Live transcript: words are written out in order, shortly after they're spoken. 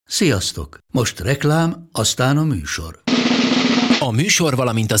Sziasztok! Most reklám, aztán a műsor. A műsor,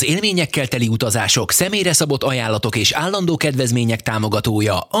 valamint az élményekkel teli utazások, személyre szabott ajánlatok és állandó kedvezmények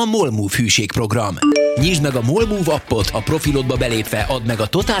támogatója a MOL Move hűségprogram. Nyisd meg a MOL Move appot, a profilodba belépve add meg a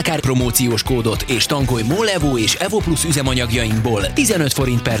Totalcar promóciós kódot és tankolj MOL Evo és Evo Plus üzemanyagjainkból 15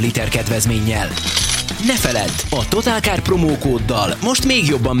 forint per liter kedvezménnyel. Ne feledd, a Totalcar promókóddal most még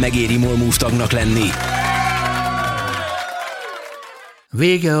jobban megéri MOL Move tagnak lenni.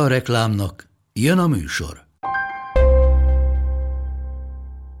 Vége a reklámnak, jön a műsor.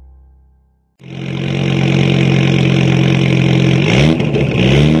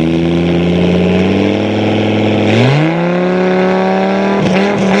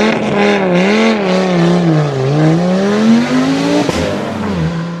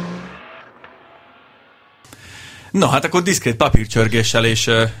 No, hát akkor diszkrét papírcsörgéssel és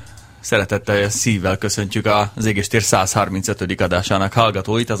szeretettel, szívvel köszöntjük az Égéstér 135. adásának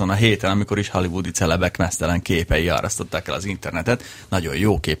hallgatóit azon a héten, amikor is hollywoodi celebek meztelen képei árasztották el az internetet. Nagyon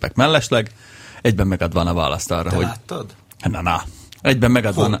jó képek mellesleg. Egyben megadva a választ arra, Te hogy... láttad? Na. Egyben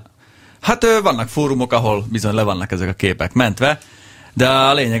megadva... Hát vannak fórumok, ahol bizony le vannak ezek a képek mentve, de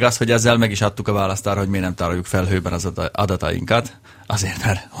a lényeg az, hogy ezzel meg is adtuk a választ arra, hogy miért nem tároljuk felhőben az adatainkat. Azért,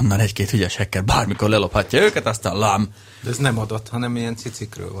 mert onnan egy-két hülyes hacker bármikor lelophatja őket, aztán lám. De ez nem adat, hanem ilyen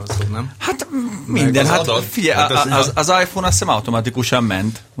cicikről van szó, nem? Hát minden, hát figyelj, az iPhone azt hiszem automatikusan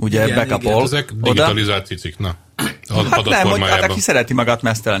ment, ugye igen, bekapol. Igen, ezek digitalizált cicik, na. Hát nem, hogy hát aki szereti magát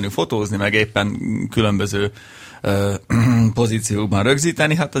mesztelenül fotózni, meg éppen különböző pozíciókban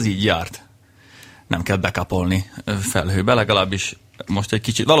rögzíteni, hát az így járt. Nem kell bekapolni felhőbe, legalábbis most egy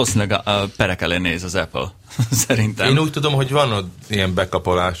kicsit, valószínűleg a perek elé néz az Apple, szerintem. Én úgy tudom, hogy van ott ilyen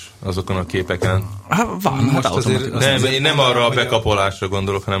bekapolás azokon a képeken. Hát van, hát automatikusan. Én nem arra a bekapolásra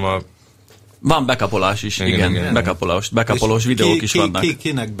gondolok, hanem a... Van bekapolás is, igen. Bekapolós videók is vannak.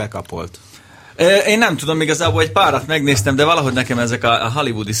 Kinek bekapolt? Én nem tudom, igazából egy párat megnéztem, de valahogy nekem ezek a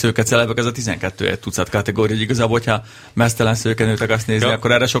hollywoodi szőkecelebek, ez a 12 tucat kategória, hogy igazából, hogyha meztelen szőkenőt akarsz nézni,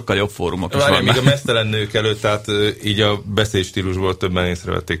 akkor erre sokkal jobb fórumok is vannak. Még a meztelen nők előtt, tehát így a beszédstílusból többen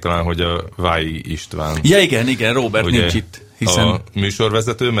észrevették talán, hogy a Vályi István. Ja igen, Robert ugye, nincs itt. Hiszen a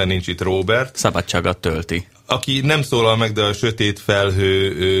műsorvezető, mert nincs itt Robert. Szabadságot tölti. Aki nem szólal meg, de a sötét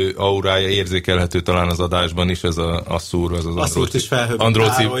felhő aurája érzékelhető talán az adásban is, ez a Asszúr, az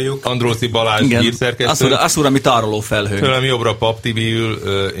Andróci Balázs hírszerkesztő. Asszúr, ami tároló felhő. Tőlem jobbra Pap Tibi ül,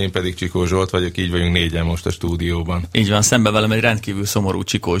 én pedig Csikó Zsolt vagyok, így vagyunk négyen most a stúdióban. Így van, szemben velem egy rendkívül szomorú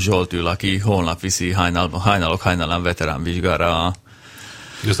Csikó Zsolt ül, aki holnap viszi hajnalán veterán vizsgára a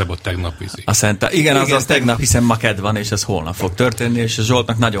Igazából tegnap viszik. Igen, azaz tegnap, hiszen ma kedv van, és ez holnap fog történni, és a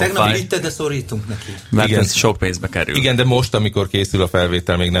Zsoltnak nagyon tegnap fáj. Tegnap vitte, de szorítunk neki. Mert igen, ez sok pénzbe kerül. Igen, de most, amikor készül a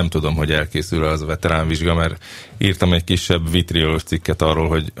felvétel, még nem tudom, hogy elkészül az a veteránvizsga, mert írtam egy kisebb vitriolos cikket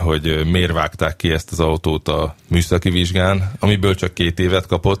arról, hogy miért vágták ki ezt az autót a műszaki vizsgán, amiből csak 2 évet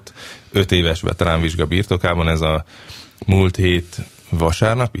kapott, 5 éves veteránvizsga birtokában, ez a múlt hét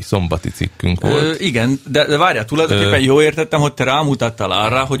vasárnapi, szombati cikkünk volt. Igen, de várjál, tulajdonképpen jól értettem, hogy te rámutattál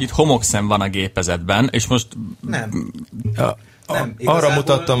arra, hogy itt homokszem van a gépezetben, és most... Nem. Arra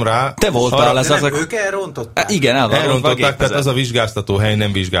mutattam rá... Te voltál ők elrontották. Igen, elrontották, tehát az a vizsgáztató hely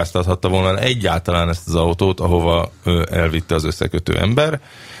nem vizsgáztathatta volna egyáltalán ezt az autót, ahova elvitte az összekötő ember,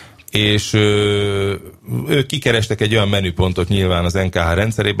 és ők kikerestek egy olyan menüpontot nyilván az NKH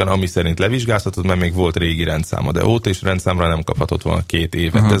rendszerében, ami szerint levizsgáztatott, mert még volt régi rendszáma, de OT és rendszámra nem kaphatott volna 2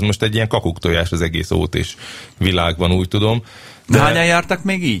 évet. Ez most egy ilyen kakuktojás az egész OT és világban, úgy tudom. De hányan jártak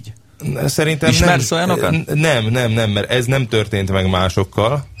még így? Szerintem ismersz olyanokat? Nem, mert ez nem történt meg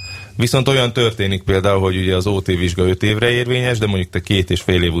másokkal. Viszont olyan történik például, hogy ugye az OT vizsga 5 évre érvényes, de mondjuk te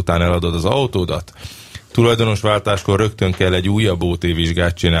 2,5 év után eladod az autódat, tulajdonosváltáskor rögtön kell egy újabb OT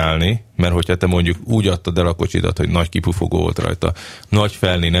vizsgát csinálni, mert hogyha te mondjuk úgy adtad el a kocsidat, hogy nagy kipufogó volt rajta, nagy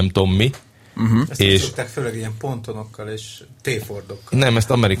felni, nem tudom mi. Ezt és szokták főleg ilyen pontonokkal és T-Fordokkal. Nem,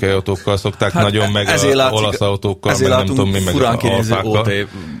 ezt amerikai autókkal szokták nagyon, meg olasz autókkal, meg nem tudom mi, meg alfákkal.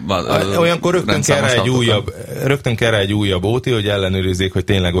 Olyankor rögtön kell rá egy újabb OT, hogy ellenőrizzék, hogy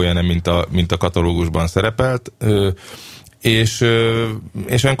tényleg olyan, mint a katalógusban szerepelt. És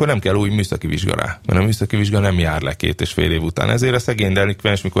olyankor nem kell új műszaki vizsga rá, mert a műszaki vizsga nem jár le 2,5 év után. Ezért a szegény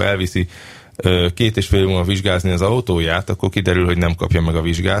delikvens, mikor elviszi 2,5 év múlva vizsgázni az autóját, akkor kiderül, hogy nem kapja meg a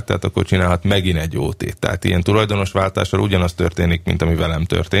vizsgát, tehát akkor csinálhat megint egy OT-t. Tehát ilyen tulajdonosváltással ugyanaz történik, mint ami velem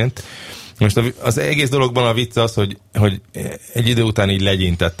történt. Most az egész dologban a vicc az, hogy egy idő után így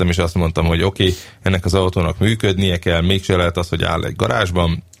legyintettem, és azt mondtam, hogy oké, ennek az autónak működnie kell, mégse lehet az, hogy áll egy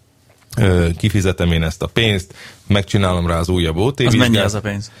garázsban, kifizetem én ezt a pénzt, megcsinálom rá az újabb OT vizsgát. Az mennyi az a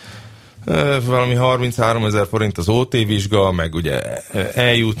pénz? valami 33 000 forint az OT vizsga, meg ugye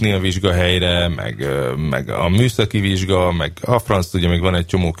eljutni a vizsgahelyre, meg a műszaki vizsga, meg a franc tudja, még van egy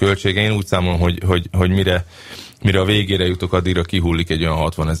csomó költsége. Én úgy számolom, hogy mire a végére jutok, addigra kihullik egy olyan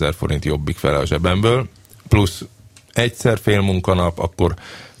 60 000 forint jobbik fele a zsebemből, plusz egyszer fél munkanap, akkor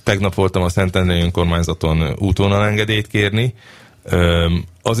tegnap voltam a Szentendrei önkormányzaton útvonalengedélyt kérni,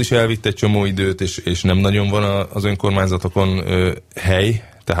 az is elvitt egy csomó időt, és nem nagyon van az önkormányzatokon hely,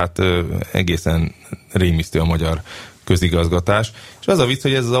 tehát egészen rémisztő a magyar közigazgatás. És az a vicc,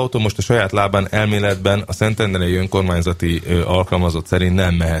 hogy ez az autó most a saját lábán elméletben a Szentendrei önkormányzati alkalmazott szerint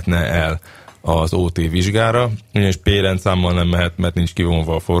nem mehetne el az OT vizsgára, ugyanis P-rendszámmal nem mehet, mert nincs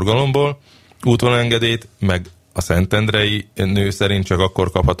kivonva a forgalomból. Útvonalengedélyt meg a szentendrei nő szerint csak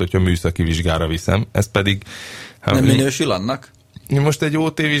akkor kaphat, hogyha műszaki vizsgára viszem. Ez pedig... Nem minősül annak? Most egy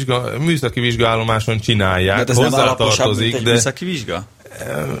OT műszaki vizsgállomáson csinálják, de ez nem alaposabb, mint egy műszaki vizsga?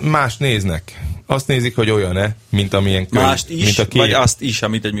 Más néznek. Azt nézik, hogy olyan-e, mint amilyen könyv. Mást is, mint a kép, vagy azt is,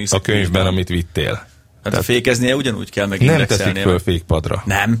 amit egy műszaki a könyvben, vizsgál. Amit vittél. Hát a fékeznie ugyanúgy kell meg nem teszik föl fékpadra.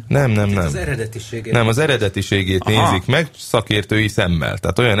 Nem? Nem. Az eredetiségét. Nem, az eredetiségét nézik meg szakértői szemmel.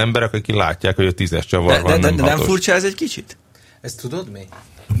 Tehát olyan emberek, akik látják, hogy a 10-es csavar van, nem 6-os. De nem furcsa ez egy kicsit? Ezt tudod mi?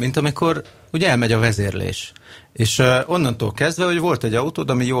 Mint amikor ugye elmegy a vezérlés. És onnantól kezdve, hogy volt egy autód,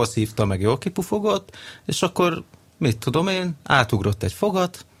 ami jól szívta, meg jól kipufogott, és akkor, mit tudom én, átugrott egy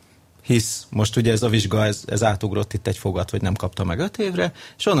fogat, hisz most ugye ez a vizsga, ez átugrott itt egy fogat, hogy nem kapta meg 5 évre,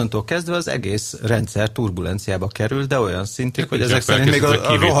 és onnantól kezdve az egész rendszer turbulenciába kerül, de olyan szintig, hogy ezek szerint még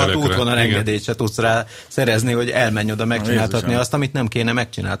a rohadt útvonal engedélyt se tudsz rá szerezni, hogy elmenj oda megcsináltatni azt, amit nem kéne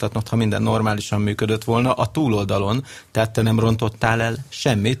megcsináltatnod, ha minden normálisan működött volna a túloldalon, tehát te nem rontottál el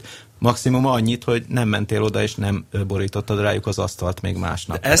semmit, maximum annyit, hogy nem mentél oda, és nem borítottad rájuk az asztalt még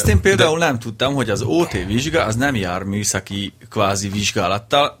másnap. De ezt én például nem tudtam, hogy az OT vizsga az nem jár műszaki kvázi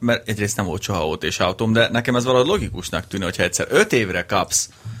vizsgálattal, mert egyrészt nem volt soha OT-s autóm, de nekem ez valahogy logikusnak tűnik, hogyha egyszer 5 évre kapsz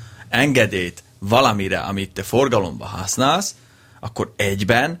engedélyt valamire, amit te forgalomba használsz, akkor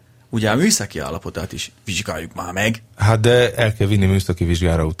egyben ugye a műszaki állapotát is vizsgáljuk már meg. Hát de el kell vinni műszaki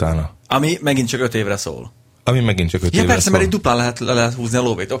vizsgára utána. Ami megint csak 5 évre szól. Ami megint csak 5 évre persze, szól. Mert egy duplán lehet húzni a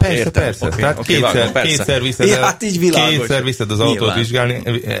lóvét. Okay, persze. Okay, tehát kétszer viszed az autót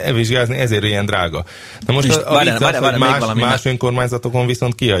vizsgázni, ezért ilyen drága. Na most a más önkormányzatokon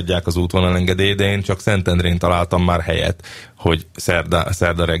viszont kiadják az útvonalengedélyt, de én csak Szentendrén találtam már helyet, hogy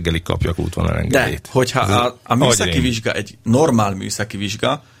szerda reggelig kapjak útvonalengedélyt. De hogyha a műszaki vizsga egy normál műszaki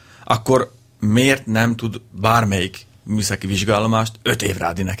vizsga, akkor miért nem tud bármelyik műszaki vizsgállomást 5 évre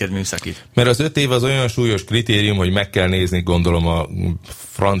adni neked műszakit? Mert az 5 év az olyan súlyos kritérium, hogy meg kell nézni, gondolom a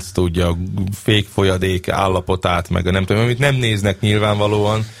franc tudja, fékfolyadék állapotát, meg a nem tudom, amit nem néznek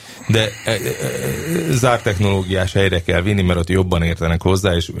nyilvánvalóan, de zárt technológiás helyre kell vinni, mert ott jobban értenek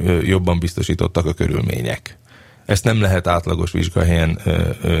hozzá, és jobban biztosítottak a körülmények. Ezt nem lehet átlagos vizsgahelyen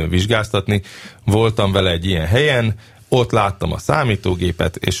vizsgáztatni. Voltam vele egy ilyen helyen, ott láttam a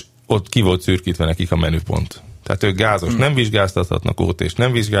számítógépet, és ott ki volt szürkítve nekik a menüpont. Tehát ők gázos nem vizsgáztathatnak, OT-s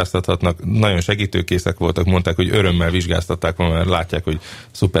nem vizsgáztathatnak, nagyon segítőkészek voltak, mondták, hogy örömmel vizsgáztatták, mert látják, hogy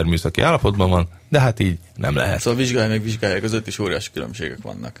szuper műszaki állapotban van, de hát így nem lehet. Szóval vizsgálja meg vizsgálja között is óriási különbségek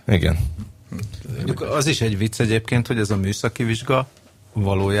vannak. Igen. Az is egy vicc egyébként, hogy ez a műszaki vizsga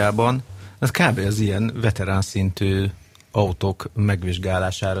valójában, ez kb. Az ilyen veterán szintű autók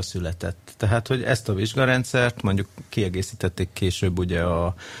megvizsgálására született. Tehát, hogy ezt a vizsgarendszert mondjuk kiegészítették később ugye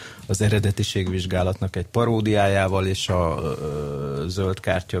az eredetiségvizsgálatnak egy paródiájával, és a zöld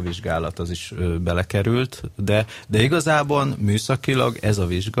kártya vizsgálat az is belekerült, de igazából műszakilag ez a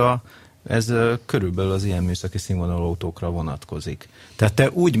vizsga, ez körülbelül az ilyen műszaki színvonalú autókra vonatkozik. Tehát te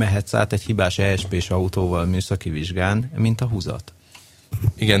úgy mehetsz át egy hibás ESP-s autóval műszaki vizsgán, mint a húzat.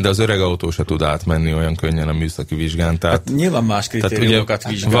 Igen, de az öreg autó se tud átmenni olyan könnyen a műszaki vizsgán. Tehát, hát nyilván más kritériumokat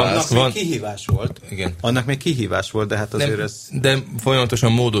vizsgálsz. Annak még kihívás volt. Igen. Annak még kihívás volt, de hát azért ez... De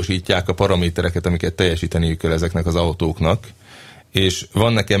folyamatosan módosítják a paramétereket, amiket teljesíteniük kell ezeknek az autóknak, és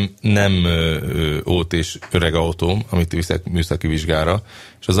van nekem nem OT-s öreg autóm, amit viszek műszaki vizsgára,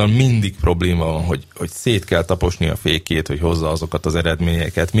 és azzal mindig probléma van, hogy szét kell taposni a fékét, hogy hozza azokat az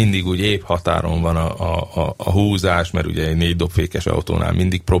eredményeket. Mindig úgy épp határon van a húzás, mert ugye egy 4 dobfékes autónál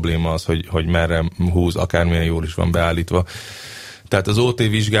mindig probléma az, hogy merre húz, akármilyen jól is van beállítva. Tehát az OT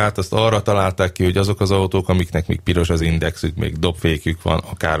vizsgát azt arra találták ki, hogy azok az autók, amiknek még piros az indexük, még dobfékük van,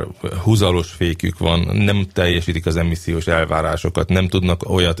 akár húzalos fékük van, nem teljesítik az emissziós elvárásokat, nem tudnak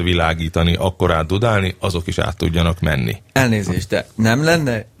olyat világítani, akkorát dudálni, azok is át tudjanak menni. Elnézést, de nem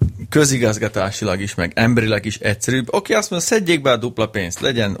lenne közigazgatásilag is, meg emberileg is egyszerűbb? Oké, azt mondja, szedjék be a dupla pénzt,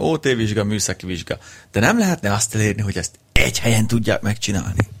 legyen OT vizsga, műszaki vizsga, de nem lehetne azt elérni, hogy ezt egy helyen tudják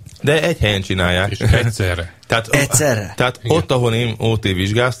megcsinálni? De egy helyen csinálják. És egyszerre. Egyszerre? Tehát igen. Ott, ahol én OT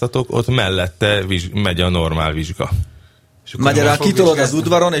vizsgáztatok, ott mellette megy a normál vizsga. Magyarán kitolod az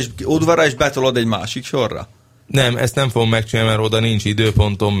udvarra, és betolod egy másik sorra? Nem, ezt nem fogom megcsinálni, mert oda nincs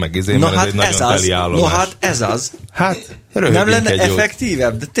időpontom, meg mert ez egy nagyon teli állomás. Ez az. Hát, nem lenne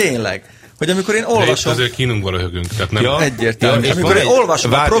effektívebb, de tényleg. Hogy amikor én olvasom... azért kínunkba röhögünk, tehát nem... Egyértelmű. Amikor én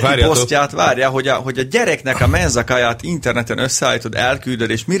olvasom a profi posztját, hogy a gyereknek a menzakáját interneten összeállítod, elküldöd,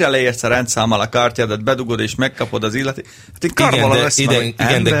 és mire leérsz a rendszámmal a kártyádat, bedugod és megkapod az illetet. Hát én karvalom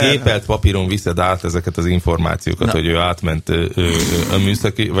igen, de gépelt papíron viszed át ezeket az információkat, hogy ő átment a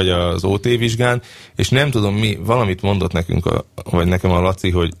műszaki, vagy az OT vizsgán, és nem tudom valamit mondott nekünk, vagy nekem a Laci,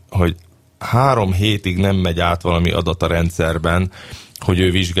 hogy 3 hétig nem megy át valami adat a rendszerben, hogy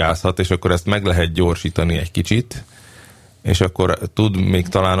ő vizsgázhat, és akkor ezt meg lehet gyorsítani egy kicsit, és akkor tud még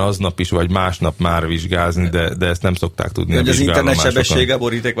talán aznap is, vagy másnap már vizsgázni, de ezt nem szokták tudni. Hogy az internet sebessége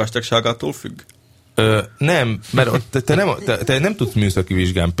boríték vastagságától függ? Nem, mert te nem tudsz műszaki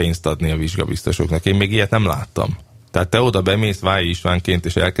vizsgán pénzt adni a vizsgabiztosoknak. Én még ilyet nem láttam. Tehát te oda bemész Vályi Istvánként,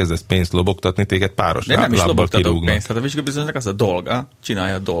 és elkezdesz pénzt lobogtatni, téged páros lábbal kirúgnak. Nem is lobogtatok pénzt, hát a vizsgabiztosnak az a dolga,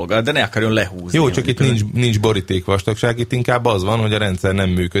 csinálja a dolga, de ne akarjon lehúzni. Jó, csak itt nincs borítékvastagság, itt inkább az van, hogy a rendszer nem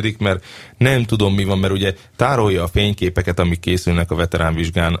működik, mert nem tudom mi van, mert ugye tárolja a fényképeket, amik készülnek a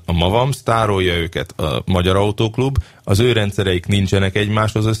veteránvizsgán a MAVAMS, tárolja őket a Magyar Autóklub, az ő rendszereik nincsenek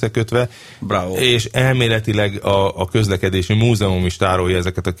egymáshoz összekötve, bravo. És elméletileg a közlekedési múzeum is tárolja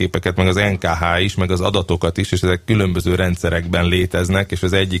ezeket a képeket, meg az NKH is, meg az adatokat is, és ezek különböző rendszerekben léteznek, és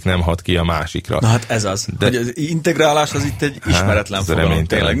az egyik nem hat ki a másikra. Na hát ez az. Hogy az integrálás az itt egy ismeretlen fogalom.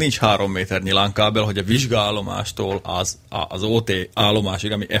 Tényleg nincs 3 méternyi LAN-kábel, hogy a vizsgaállomástól az OT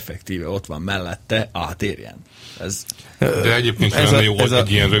állomásig, ami effektíve ott van mellette, átérjen. De egyébként lenne jó, hogy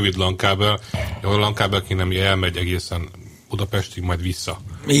egy ilyen rövid LAN-kábel, ahol a LAN-kábelként nem elmegy egészen Budapestig, majd vissza.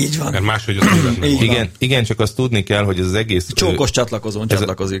 Így van. Mert máshogy az életnek. Igen, csak azt tudni kell, hogy ez az egész... Csókos csatlakozón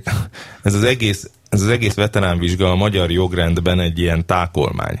csatlakozik. Ez az egész veteránvizsga a magyar jogrendben egy ilyen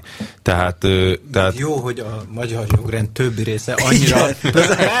tákolmány. Tehát jó, hogy a magyar jogrend többi része annyira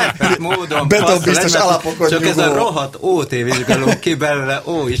módon betonbiztos alapokon csak ez a rohadt OT vizsgálunk ki belőle,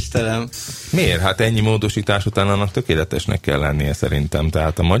 ó Istenem. Miért? Hát ennyi módosítás után annak tökéletesnek kell lennie szerintem.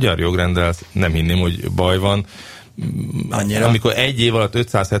 Tehát a magyar jogrenddel nem hinném, hogy baj van. Annyira. Amikor egy év alatt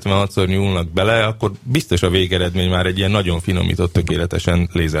 576-szor nyúlnak bele, akkor biztos a végeredmény már egy ilyen nagyon finomított, tökéletesen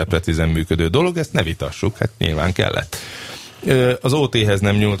lézerprecízen működő dolog, ezt ne vitassuk, hát nyilván kellett. Az OT-hez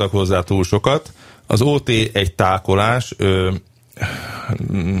nem nyúltak hozzá túl sokat. Az OT egy tákolás,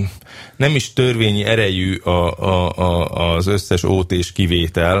 nem is törvényi erejű az összes OT-s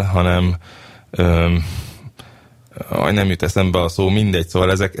kivétel, hanem nem jut eszembe a szó, mindegy,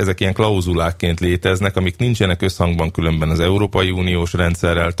 szóval ezek ilyen klauzulákként léteznek, amik nincsenek összhangban különben az Európai Uniós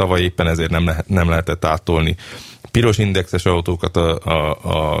rendszerrel, tavaly éppen ezért nem lehetett áttolni piros indexes autókat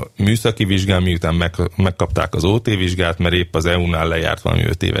a műszaki vizsgán, miután megkapták az OT vizsgát, mert épp az EU-nál lejárt valami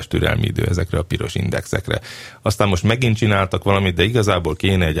 5 éves türelmi idő ezekre a piros indexekre. Aztán most megint csináltak valamit, de igazából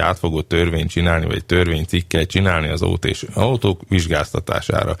kéne egy átfogó törvényt csinálni, vagy egy törvénycikket csinálni az autók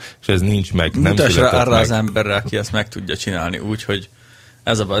vizsgáztatására. És ez nincs meg, nem született arra meg. Az emberre, aki ezt meg tudja csinálni úgy, hogy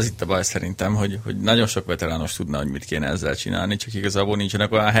az itt a baj szerintem, hogy nagyon sok veterános tudna, hogy mit kéne ezzel csinálni, csak igazából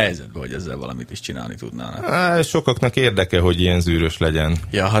nincsenek olyan helyzetben, hogy ezzel valamit is csinálni tudnának. Sokaknak érdeke, hogy ilyen zűrös legyen.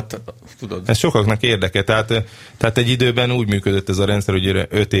 Ja, hát tudod. Ez sokaknak érdeke. Tehát egy időben úgy működött ez a rendszer, hogy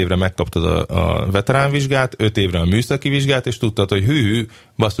 5 évre megkaptad a veteránvizsgát, 5 évre a műszaki vizsgát, és tudtad, hogy hű,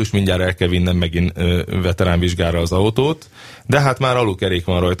 basszus, mindjárt el kell vinnem megint veteránvizsgára az autót, de hát már alukerék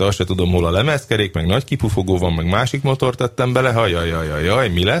van rajta, azt se tudom, hol a lemezkerék, meg nagy kipufogó van, meg másik motort tettem bele, hajjaj,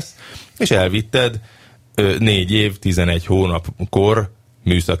 mi lesz? És elvitted 4 év, 11 hónapkor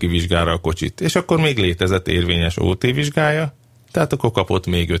műszaki vizsgára a kocsit. És akkor még létezett érvényes OT vizsgája, tehát akkor kapott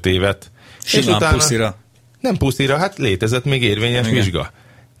még 5 évet. Simán és utána, puszira. Nem puszira, hát létezett még érvényes vizsga.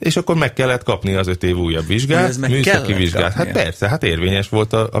 És akkor meg kellett kapni az 5 év újabb vizsgát, műszaki vizsgát. Hát persze, hát érvényes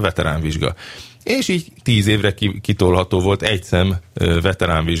volt a veteránvizsga. És így 10 évre kitolható volt egy szem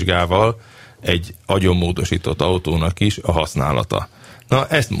veteránvizsgával egy agyonmódosított autónak is a használata. Na,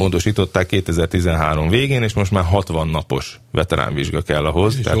 ezt módosították 2013 végén, és most már 60 napos veteránvizsga kell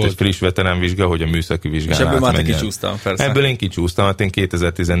ahhoz, és tehát egy friss veteránvizsga, hogy a műszaki vizsgán átmenjen. És ebből már kicsúsztam, persze. Ebből én kicsúsztam, hát én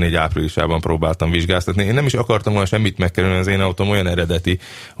 2014 áprilisában próbáltam vizsgáztatni. Én nem is akartam volna semmit megkerülni, az én autóm olyan eredeti,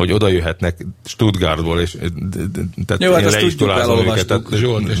 hogy oda jöhetnek Stuttgartból, és tehát jó, hát ezt tudjuk, elolvastuk.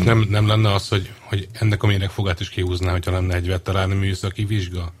 Zsolt, és nem lenne az, hogy ennek a méregfogát is kihúzná, hogyha lenne egy veteráni műszaki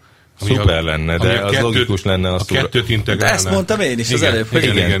vizsga? Szuper lenne, de az logikus lenne. A kettőt integrálná. Ezt mondtam én is az előbb, hogy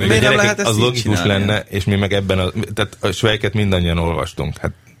igen. Miért nem lehet ezt az logikus csinálni? Lenne, és mi meg ebben tehát a Svejket mindannyian olvastunk.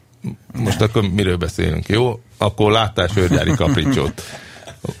 Hát most akkor miről beszélünk, jó? Akkor láttál sörgyári kapricsót.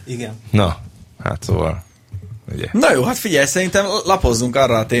 Igen. Na, hát szóval... Ugye. Na jó, hát figyelj, szerintem lapozzunk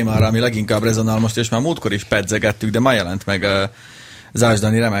arra a témára, ami leginkább rezonál most, és már múltkor is pedzegettük, de ma jelent meg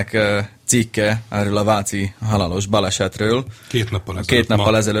Zásdani remek cikke erről a váci halálos balesetről. 2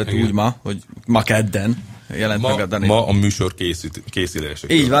 nappal ezelőtt, úgy hogy ma kedden jelent meg a Dani. Ma a műsor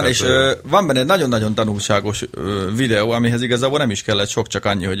készülések. Így van, és van benne egy nagyon-nagyon tanulságos videó, amihez igazából nem is kellett sok, csak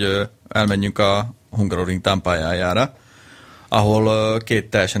annyi, hogy elmenjünk a Hungaroring támpájájára, ahol 2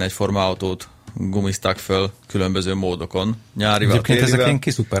 teljesen egyforma autót gumizták föl különböző módokon. Nyárival, egyébként ezek ilyen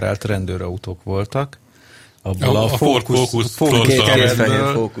kiszuperált rendőrautók voltak. Abból a Ford Focus,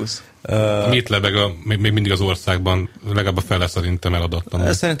 fehér Focus. Mit lebeg még mindig az országban, legalább a fele szerintem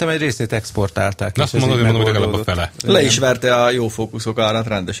eladatlan. Szerintem egy részét exportálták. Azt mondod, hogy legalább a fele. Le is verte a jó fókuszok árát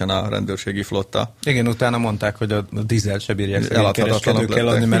rendesen a rendőrségi flotta. Igen, utána mondták, hogy a dízelt se bírják kereskedőkkel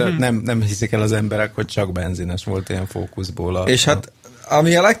adni, mert nem hiszik el az emberek, hogy csak benzines volt ilyen fókuszból. És hát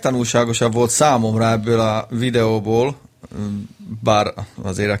ami a legtanulságosabb volt számomra ebből a videóból, bár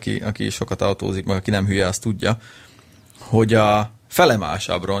azért aki sokat autózik, meg aki nem hülye, azt tudja, hogy a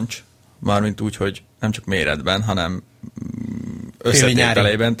felemásabb roncs, mármint úgy, hogy nem csak méretben, hanem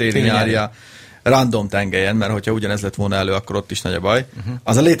összetételében, téli-nyári a random tengelyen, mert hogyha ugyanez lett volna elő, akkor ott is nagy a baj.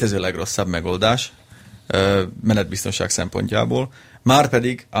 Az a létező legrosszabb megoldás menetbiztonság szempontjából.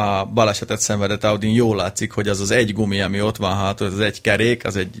 Márpedig a balesetet szenvedett Audin jól látszik, hogy az egy gumi, ami ott van hátul, az egy kerék,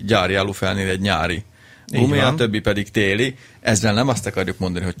 az egy gyári alufelnél egy nyári gumi, a többi pedig téli. Ezzel nem azt akarjuk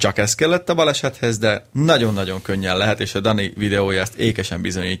mondani, hogy csak ez kellett a balesethez, de nagyon-nagyon könnyen lehet, és a Dani videója ezt ékesen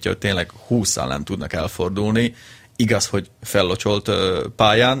bizonyítja, hogy tényleg 20-szal nem tudnak elfordulni. Igaz, hogy fellocsolt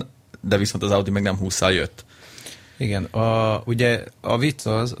pályán, de viszont az Audi meg nem 20-szal jött. Igen, ugye a vicc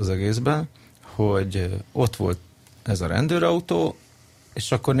az egészben, hogy ott volt ez a rendőrautó,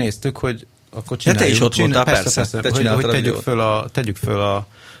 és akkor néztük, hogy akkor csináljuk. De te is ott voltál, persze. Hogy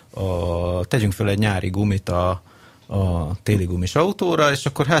tegyünk föl egy nyári gumit a téli gumis autóra, és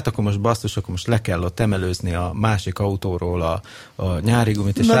akkor akkor most basszus, akkor most le kell ott emelőzni a másik autóról a nyári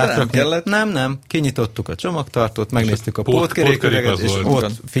gumit, és átrakni. Nem, kinyitottuk a csomagtartót, megnéztük a pótkeréköreget, és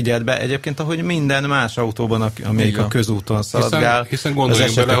ott figyelt be egyébként, ahogy minden más autóban, amelyik a közúton szaladgál, hiszen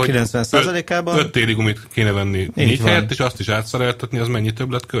gondoljunk bele, hogy 90%-ában 5 téli gumit kéne venni 4 helyett, és azt is átszereltetni, az mennyi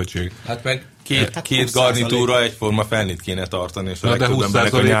többlet költség? Hát meg két garnitúra egyforma felnit kéne tartani, és a legtöbb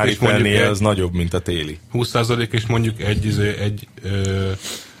emberek a nyári felnél az nagyobb, mint a téli. 20% és mondjuk egy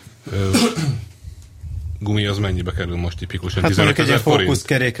gumi az mennyibe kerül most tipikusan? Hát mondjuk egy ilyen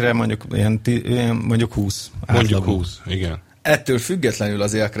fókuszkerékre mondjuk 20. Mondjuk 20, igen. Ettől függetlenül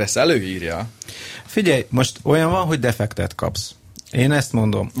az Aircrest előírja. Figyelj, most olyan van, hogy defektet kapsz. Én ezt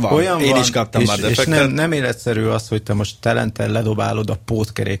mondom. Én is kaptam már defektet. És nem életszerű az, hogy te most telenten ledobálod a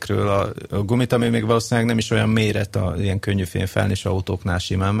pótkerékről a gumit, ami még valószínűleg nem is olyan méret a ilyen könnyű fényfelnés autóknál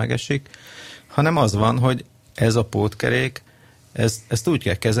simán megesik, hanem az van, hogy ez a pótkerék, ezt úgy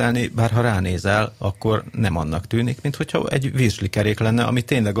kell kezelni, bár ha ránézel, akkor nem annak tűnik, mint hogyha egy virslikerék lenne, ami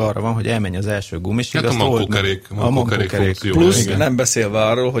tényleg arra van, hogy elmenj az első gumisig. Hát a mankókerék. Plusz nem beszélve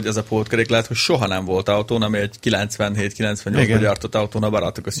arról, hogy ez a pótkerék lehet, hogy soha nem volt autón, ami egy 97-98-ban gyártott autón, a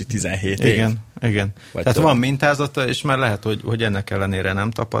barátok között 17 év. Igen. Tehát van mintázata, és már lehet, hogy ennek ellenére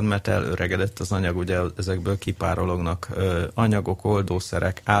nem tapad, mert előregedett az anyag, ugye ezekből kipárolognak anyagok,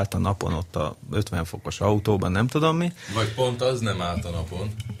 oldószerek, állt a napon ott a 50 fokos autóban, nem tudom mi. Vagy pont az nem állt a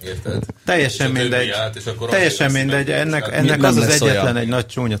napon, érted? Teljesen mindegy. Ennek az egyetlen egy nagy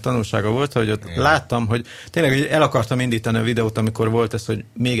csúnya tanulsága volt, hogy ott láttam, hogy tényleg hogy el akartam indítani a videót, amikor volt ez, hogy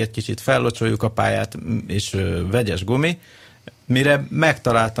még egy kicsit fellocsoljuk a pályát, és vegyes gumi. Mire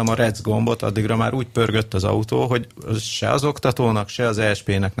megtaláltam a rec gombot, addigra már úgy pörgött az autó, hogy se az oktatónak, se az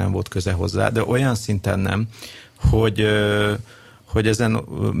ESP-nek nem volt köze hozzá, de olyan szinten nem, hogy ezen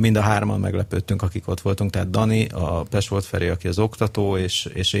mind a hárman meglepődtünk, akik ott voltunk, tehát Dani, a Pesvolt Feri, aki az oktató,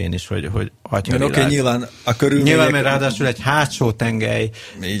 és én is, hogy atyavilág. Nyilván a körülmények... Nyilván, mert ráadásul egy hátsó tengely,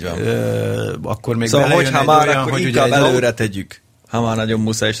 így van. Akkor még szóval, hogyha már olyan, akkor hogy inkább előre tegyük, ha már nagyon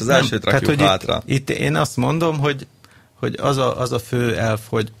muszáj, és az elsőt rakjuk hátra. Itt én azt mondom, hogy az a fő elv,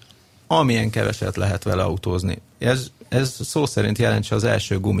 hogy amilyen keveset lehet vele autózni. Ez szó szerint jelentse az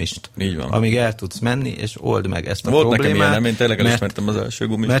első gumist. Így van. Amíg el tudsz menni, és old meg ezt a volt problémát. Volt nekem ilyen, én tényleg elismertem az első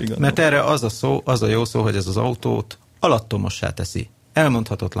gumist. Mert erre az a jó szó, hogy ez az autót alattomossá teszi.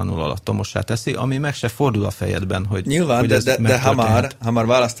 Elmondhatatlanul alattomossá teszi, ami meg se fordul a fejedben, hogy nyilván, hogy de ha már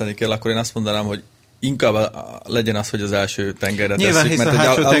választani kell, akkor én azt mondanám, hogy inkább legyen az, hogy az első tengerre nyilván, tesszük, mert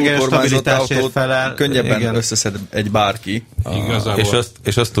egy alulkormányzott autót könnyebben összeszed egy bárki.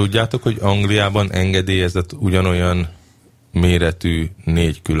 És azt tudjátok, hogy Angliában engedélyezett ugyanolyan méretű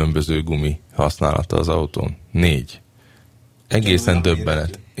 4 különböző gumi használata az autón. 4. Egészen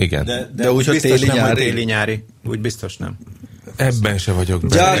döbbenet. Igen. De úgy, hogy téli-nyári. Úgy biztos nem. Ebben se vagyok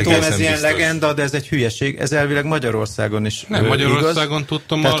benne. Gyártom, ez ilyen legenda, de ez egy hülyeség. Ez elvileg Magyarországon is nem, Magyarországon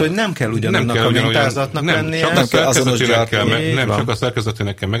tudtam. Tehát, hogy nem kell ugyanannak a mintázatnak lennie. Nem, csak a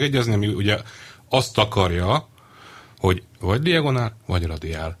szerkezetének kell megegyezni, ami ugye azt akarja, hogy vagy diagonál, vagy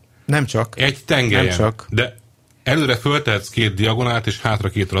radiál. Nem csak. Egy tengelyen. Nem csak. De előre föltehetsz 2 diagonált, és hátra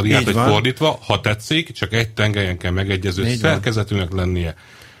 2 radiált, vagy fordítva, ha tetszik, csak egy tengelyen kell megegyező szerkezetűnek lennie.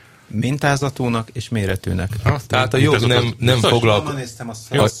 Mintázatúnak és méretűnek. Tehát a jog nem foglalkozik.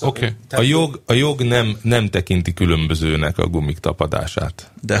 A jog nem tekinti különbözőnek a gumik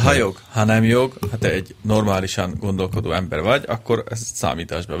tapadását. De ha jog, ha nem jog, ha te egy normálisan gondolkodó ember vagy, akkor ezt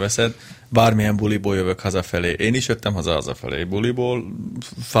számításba veszed. Bármilyen buliból jövök hazafelé. Én is jöttem hazafelé buliból,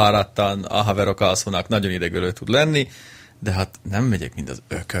 fáradtan, a haverok alszonak, nagyon idegölő tud lenni, de hát nem megyek, mint az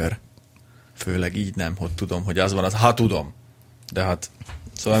ökör. Főleg így nem, hogy tudom, hogy az van, ha tudom. De hát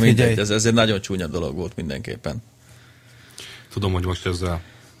szóval mindegy, ez egy nagyon csúnya dolog volt mindenképpen. Tudom, hogy most ezzel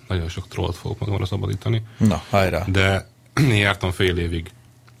nagyon sok trollt fogok magamra szabadítani. Na, hajrá! De én jártam fél évig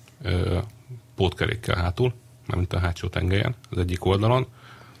pótkerékkel hátul, mármint a hátsó tengelyen, az egyik oldalon,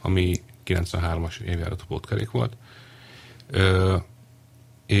 ami 93-as évjáratú pótkerék volt.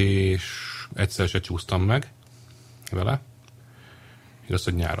 És egyszer se csúsztam meg vele. Igaz,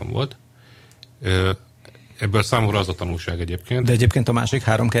 hogy nyáron volt. Ebből számomra az a tanulság egyébként. De egyébként a másik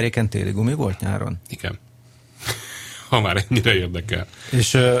 3 keréken téli gumi volt nyáron? Igen. Ha már ennyire érdekel.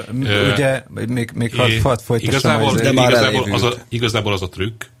 És ugye még hadd folytassam. Igazából az a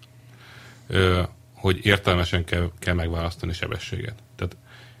trükk, hogy értelmesen kell megválasztani sebességet. Tehát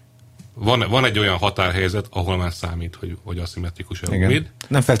van egy olyan határhelyzet, ahol már számít, hogy aszimmetrikus a gumid.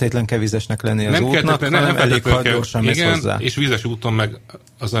 Nem feltétlen kell vizesnek lenni az útnak, hanem elég, ha gyorsan mész hozzá. És vizes úton meg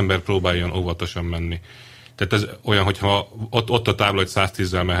az ember próbáljon óvatosan menni. Tehát ez olyan, hogyha ott a tábla, hogy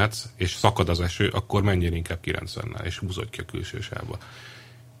 110-zel mehetsz, és szakad az eső, akkor menjél inkább 90-nel, és húzod ki a külső sávba.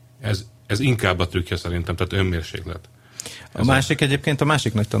 Ez inkább a trükkje szerintem, tehát önmérséklet. A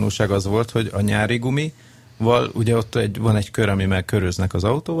másik nagy tanulság az volt, hogy a nyári gumival, ugye ott van egy kör, ami meg köröznek az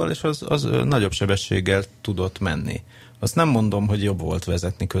autóval, és az nagyobb sebességgel tudott menni. Azt nem mondom, hogy jobb volt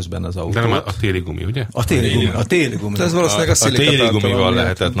vezetni közben az autót. De nem a téli gumi, ugye? A téli gumi. Ez valószínűleg a téli gumival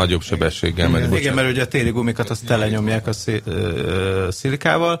lehetett nagyobb sebességgel menni. Igen, mert ugye a téli gumikat azt telenyomják a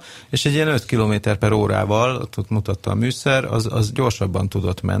szilikával, és egy ilyen 5 km/h-val, ott mutatta a műszer, az gyorsabban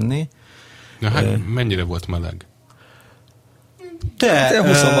tudott menni. Na hát mennyire volt meleg? De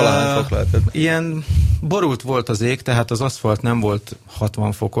 20-valahány fok lehetett. Ilyen borult volt az ég, tehát az aszfalt nem volt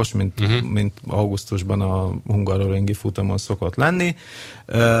 60 fokos, mint augusztusban a hungaroringi futamon szokott lenni.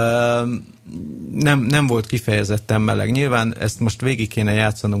 Nem volt kifejezetten meleg. Nyilván ezt most végig kéne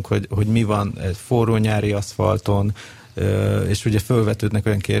játszanunk, hogy mi van egy forró nyári aszfalton, és ugye fölvetődnek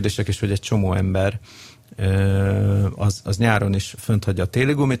olyan kérdések is, hogy egy csomó ember az nyáron is fönt hagyja a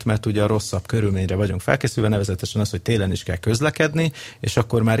téligumit, mert ugye a rosszabb körülményre vagyunk felkészülve, nevezetesen az, hogy télen is kell közlekedni, és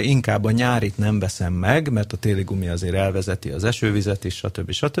akkor már inkább a nyárit nem veszem meg, mert a téligumi azért elvezeti az esővizet is,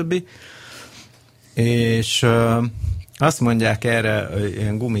 stb. És azt mondják erre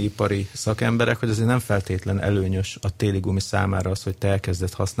ilyen gumiipari szakemberek, hogy azért nem feltétlen előnyös a téli gumi számára az, hogy te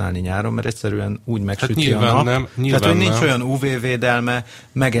elkezded használni nyáron, mert egyszerűen úgy megsüti a nap. Tehát, hogy nincs olyan UV-védelme,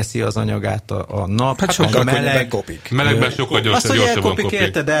 megeszi az anyagát a nap. Hát sokkal könnyebben kopik. Melegben sokkal gyorsabban elkopik.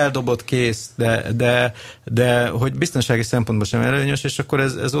 Érted, eldobott, kész, de hogy biztonsági szempontból sem előnyös, és akkor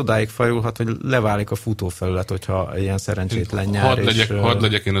ez odáig fajulhat, hogy leválik a futófelület, hogyha ilyen szerencsétlen nyár. Hadd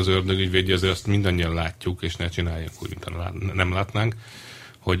legyek én az ördögügyvédje, ezért azt mindannyian látjuk, és ne csináljunk úgy, mint nem látnánk,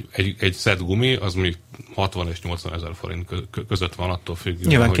 hogy egy szett gumi, az még 60 és 80 ezer forint között van, attól függően.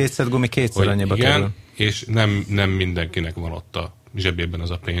 Nyilván 2 szett gumi 2-szer annyiba kerül. És nem mindenkinek van ott a zsebében az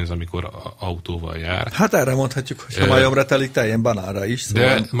a pénz, amikor autóval jár. Hát erre mondhatjuk, hogy ha majomra telik, teljén banára is.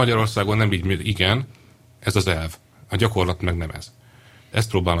 Szóval... De Magyarországon nem így, igen, ez az elv. A gyakorlat meg nem ez. Ezt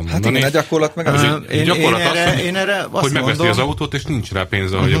próbálom mondani. Hát igen, a gyakorlat meg én erre azt hogy megveszi az autót, és nincs rá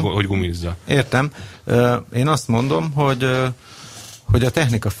pénze, hogy gumizza. Értem. Én azt mondom, hogy a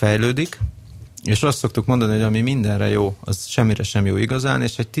technika fejlődik, és azt szoktuk mondani, hogy ami mindenre jó, az semmire sem jó igazán,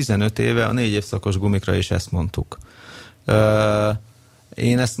 és egy 15 éve a 4 évszakos gumikra is ezt mondtuk.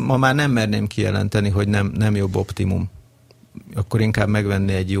 Én ezt ma már nem merném kijelenteni, hogy nem jobb optimum. Akkor inkább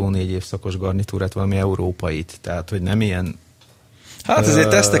megvenni egy jó 4 évszakos garnitúrát, valami európait. Tehát, hogy nem ilyen. Hát azért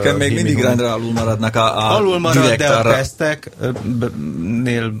teszteken még mindig rendre alul maradnak alul marad, de a teszteknél,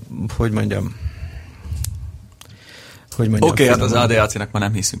 hogy mondjam, hogy mondjam. Oké, hát az ADAC-nek már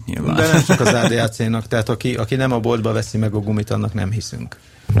nem hiszünk nyilván. De nem csak az ADAC-nak, tehát aki nem a boltba veszi meg a gumit, annak nem hiszünk.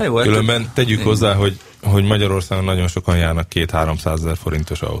 Különben tegyük hozzá, hogy Magyarországon nagyon sokan járnak 200-300 ezer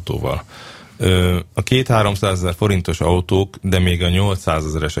forintos autóval. A 200-300 ezer forintos autók, de még a 800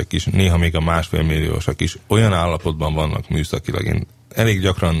 ezeresek is, néha még a 1,5 milliósak is olyan állapotban vannak műszakilag. Én elég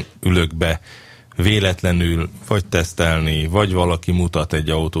gyakran ülök be véletlenül, vagy tesztelni, vagy valaki mutat egy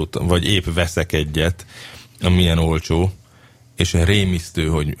autót, vagy épp veszek egyet, amilyen olcsó, és rémisztő,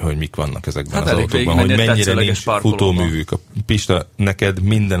 hogy mik vannak ezekben az autókban, hogy mennyire nincs futóművük. Pista, neked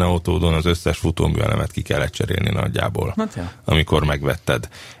minden autódon az összes futóműelemet ki kellett cserélni nagyjából, amikor megvetted.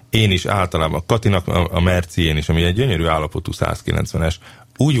 Én is általában, Katinak a Mercién is, ami egy gyönyörű állapotú 190-es,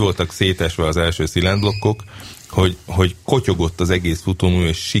 úgy voltak szétesve az első szilindblokkok, hogy kotyogott az egész futómű,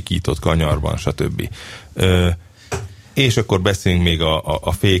 és sikított kanyarban, stb. És akkor beszélünk még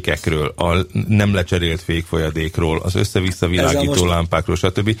a fékekről, a nem lecserélt fékfolyadékról, az össze-vissza világító lámpákról,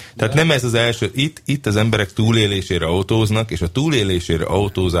 stb. Tehát nem ez az első, itt az emberek túlélésére autóznak, és a túlélésére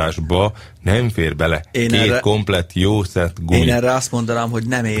autózásba nem fér bele két komplett jó szett gumi. Én erre azt mondanám, hogy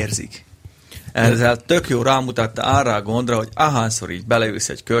nem érzik. Ezzel tök jó rámutatta arra a gondra, hogy ahányszor így beleülsz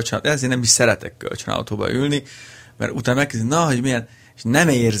egy kölcsönautóba, ezért nem is szeretek kölcsönautóba ülni, mert utána megkezdik, hogy milyen, és nem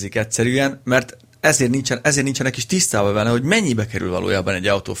érzik egyszerűen, mert ezért nincsenek is tisztában vele, hogy mennyibe kerül valójában egy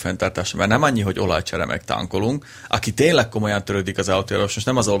autó fenntartása, mert nem annyi, hogy olajcsere meg tankolunk, aki tényleg komolyan törődik az autóról, most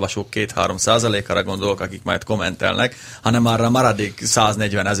nem az olvasók 2-3%-ára gondolok, akik majd kommentelnek, hanem arra maradék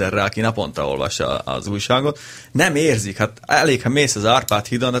 140 000-re, aki naponta olvassa az újságot, nem érzik, hát elég, ha mész az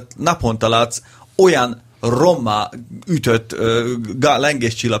Árpád-hídon, naponta látsz olyan rommá ütött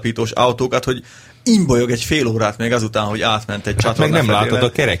lengéscsillapítós autókat, hogy imbolyog egy fél órát még azután, hogy átment egy csatorna. Meg nem látod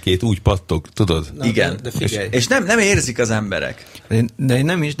a kerekét, úgy pattog, tudod? Na, igen. De és nem érzik az emberek. De én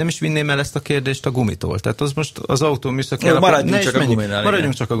nem is vinném el ezt a kérdést a gumitól. Tehát az most az autó műszaki maradjunk csak a guminál.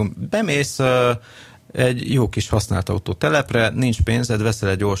 Maradjunk csak a guminál. Bemész egy jó kis használt autó telepre, nincs pénzed, veszel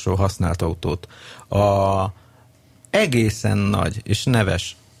egy olcsó használt autót. A egészen nagy és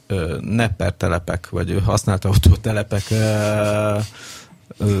neves nepper telepek, vagy használt autótelepek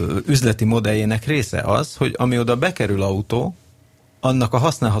üzleti modelljének része az, hogy ami oda bekerül autó, annak a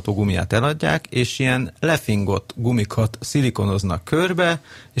használható gumiát eladják, és ilyen lefingott gumikat szilikonoznak körbe,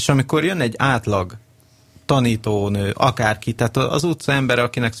 és amikor jön egy átlag tanítónő, akárki, tehát az utca embere,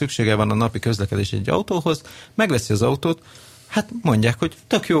 akinek szüksége van a napi közlekedés egy autóhoz, megveszi az autót, hát mondják, hogy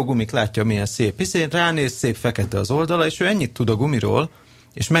tök jó gumik, látja milyen szép, hiszen ránéz, szép fekete az oldala, és ő ennyit tud a gumiról,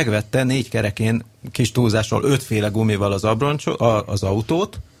 és megvette 4 kerekén kis túlzással 5 féle gumival az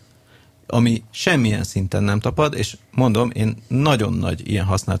autót, ami semmilyen szinten nem tapad, és mondom, én nagyon nagy ilyen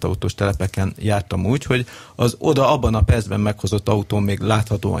használt autós telepeken jártam úgy, hogy az oda abban a percben meghozott autón még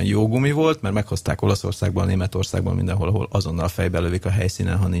láthatóan jó gumi volt, mert meghozták Olaszországban, Németországban, mindenhol, ahol azonnal fejbe lövik a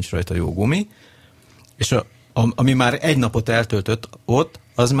helyszínen, ha nincs rajta jó gumi, és ami már egy napot eltöltött ott,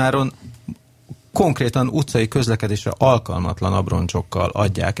 az már konkrétan utcai közlekedésre alkalmatlan abroncsokkal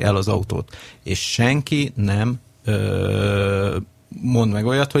adják el az autót. És senki nem mond meg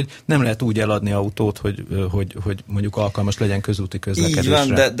olyat, hogy nem lehet úgy eladni autót, hogy mondjuk alkalmas legyen közúti közlekedésre. Így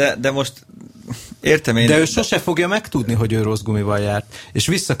van, de most értem én. De ő sose fogja megtudni, hogy ő rossz gumival járt. És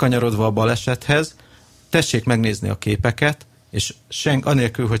visszakanyarodva a balesethez, tessék megnézni a képeket, és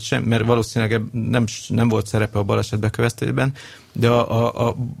anélkül, hogy mert valószínűleg nem volt szerepe a baleset bekövetésében, de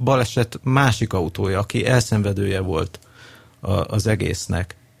a baleset másik autója, aki elszenvedője volt az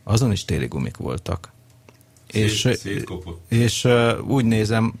egésznek, azon is téli gumik voltak. És úgy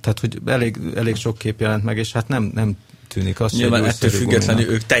nézem, tehát hogy elég sok kép jelent meg, és hát nem tűnik azt, nyilván ettől függetlenül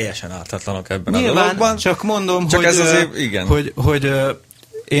ők teljesen ártatlanok ebben nyilván, a dologban. Csak mondom, csak hogy, ez azért, igen. hogy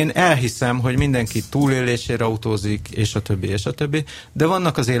én elhiszem, hogy mindenki túlélésére autózik, és a többi, de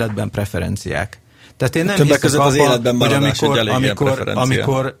vannak az életben preferenciák. Tehát én nem hiszek abban, hogy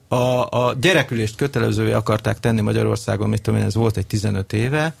amikor a gyerekülést kötelezővé akarták tenni Magyarországon, mit tudom én, ez volt egy 15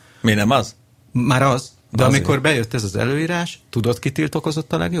 éve. Mi nem az? Már az. De amikor bejött ez az előírás, tudod, ki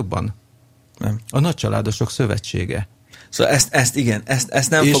tiltakozott a legjobban? Nem. A Nagycsaládosok Szövetsége. Szóval ezt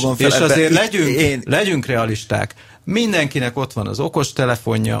nem fogom fel. És azért legyünk realisták. Mindenkinek ott van az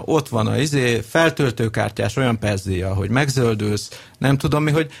okostelefonja, ott van a feltöltőkártyás olyan percdíja, hogy megzöldülsz, nem tudom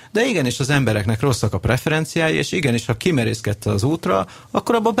mi, de igenis az embereknek rosszak a preferenciái, és igenis, ha kimerészkedsz az útra,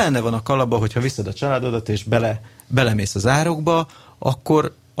 akkor abban benne van a kalapba, hogyha viszed a családodat, és belemész az árokba,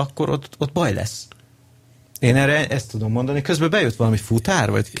 akkor ott baj lesz. Én erre ezt tudom mondani. Közben bejött valami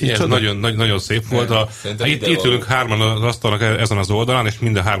futár, vagy kicsoda? Ez nagyon szép volt. Itt ülünk hárman az asztalnak ezen az oldalán, és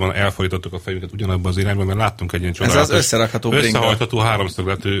mind a hárman elfordítottuk a fejünket ugyanabban az irányban, mert láttunk egy ilyen csodálatos, ez az összehajtható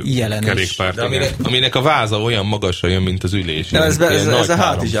háromszögletű kerékpárt. Aminek a váza olyan magasra jön, mint az ülés. Ez a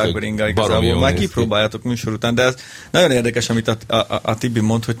hátizsák bringa igazából. Már kipróbáljátok műsor után, de ez nagyon érdekes, amit a Tibi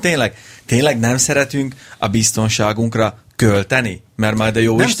mond, hogy tényleg nem szeretünk a biztonságunkra költeni, mert majd a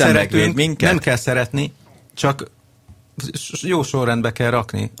jó Isten megvéd minket. Nem kell szeretni, csak jó sorrendbe kell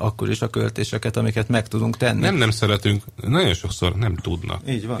rakni akkor is a költéseket, amiket meg tudunk tenni. Nem szeretünk, nagyon sokszor nem tudnak.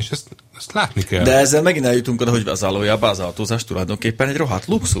 Így van. És ezt látni kell. De ezzel megint eljutunk oda, hogy az valójában az autózás tulajdonképpen egy rohadt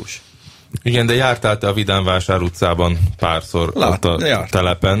luxus. Igen, de jártál te a Vidám-Vásár utcában párszor ott a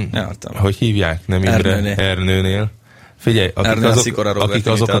telepen. Jártam. Hogy hívják? Nem Imre? Ernőnél. Figyelj, akik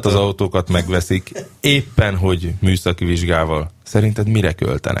azokat az autókat megveszik, éppen hogy műszaki vizsgával, szerinted mire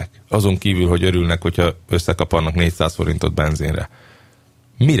költenek? Azon kívül, hogy örülnek, hogyha összekaparnak 400 forintot benzinre.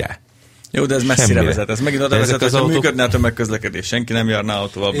 Mire? Jó, de ez messzire vezet. Ez megint oda vezet, hogy működne a tömegközlekedés. Senki nem járna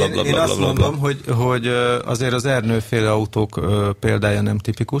autóval, blablabla. Én azt mondom, hogy azért az Ernőféle autók példája nem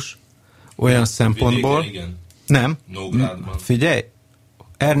tipikus. Olyan szempontból... Igen. Nem. Figyelj,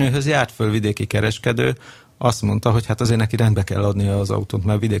 Ernőhöz járt föl vidéki kereskedő, azt mondta, hogy hát azért neki rendbe kell adnia az autót,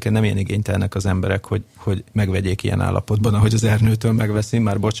 mert vidéken nem ilyen igénytelnek az emberek, hogy megvegyék ilyen állapotban, ahogy az Ernőtől megveszi,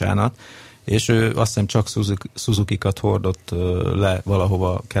 már bocsánat. És ő azt hiszem csak Suzuki-kat hordott le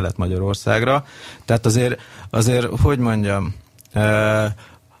valahova Kelet-Magyarországra. Tehát azért hogy mondjam,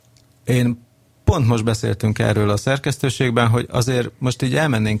 én pont most beszéltünk erről a szerkesztőségben, hogy azért most így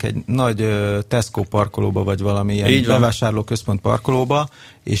elmennénk egy nagy Tesco parkolóba, vagy valamilyen bevásárlóközpont parkolóba,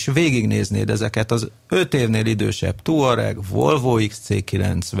 és végignéznéd ezeket az 5 évnél idősebb Touareg, Volvo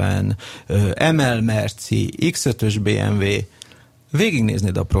XC90, ML Merci, X5-ös BMW,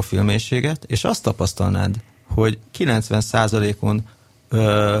 végignéznéd a profilmélységet, és azt tapasztalnád, hogy 90%-on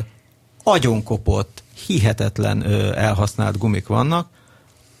agyonkopott, hihetetlen elhasznált gumik vannak,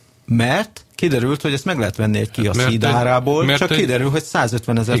 mert kiderült, hogy ezt meg lehet venni egy Kia Ceed árából, csak kiderül, hogy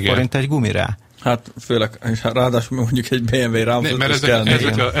 150 000 forint egy gumire. Hát főleg, ráadásul mondjuk egy BMW rámfot.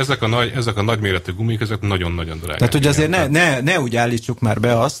 Mert ezek a nagyméretű gumik, ezek nagyon-nagyon drágák. Tehát, hogy azért ne úgy állítsuk már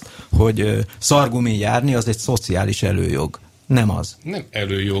be azt, hogy szargumin járni az egy szociális előjog. Nem az. Nem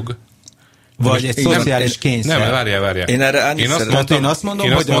előjog. Vagy egy szociális kényszer. Nem, várjál. Én azt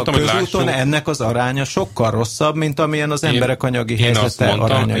mondom, hogy a közúton ennek az aránya sokkal rosszabb, mint amilyen az emberek anyagi helyzete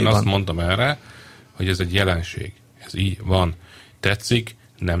arányaiban. Én azt mondtam erre, hogy ez egy jelenség. Ez így van. Tetszik,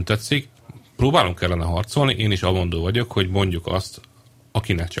 nem tetszik. Próbálunk ellene harcolni. Én is avondó vagyok, hogy mondjuk azt,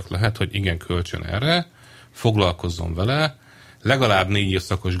 akinek csak lehet, hogy igen, költsön erre, foglalkozzon vele, legalább 4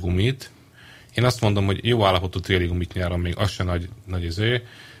 évszakos gumit. Én azt mondom, hogy jó állapotú téli gumit nyáron még az se nagy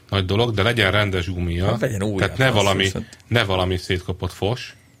dolog, de legyen rendes gumia, tehát ne valami szétkapott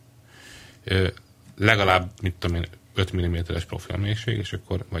fos, legalább, mit tudom én, 5 mm-es profilmélység, és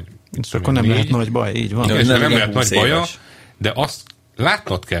akkor, vagy akkor nem lehet nagy baj, így van. Igen, nem lehet nagy baja, de azt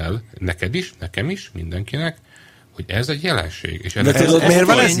látnod kell, neked is, nekem is, mindenkinek, hogy ez egy jelenség. És de tudod, miért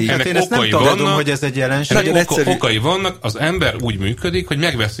van ez így? Én ezt nem tagadom, hogy ez egy jelenség. Okai vannak, az ember úgy működik, hogy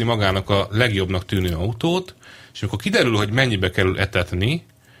megveszi magának a legjobbnak tűnő autót, és amikor kiderül, hogy mennyibe kerül etetni,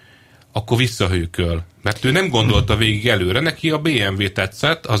 akkor visszahőköl. Mert ő nem gondolta végig előre. Neki a BMW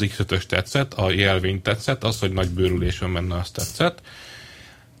tetszett, az X5-ös tetszett, a jelvény tetszett, az, hogy nagy bőrülés van benne, az tetszett.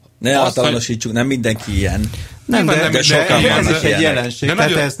 Ne általánosítsuk, nem mindenki ilyen. Nem, de sokan vannak ez egy jelenség,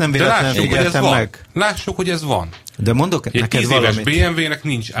 tehát ezt nem véletlenül figyeltem meg. Lássuk, hogy ez van. De mondok egy neked 10 éves BMW-nek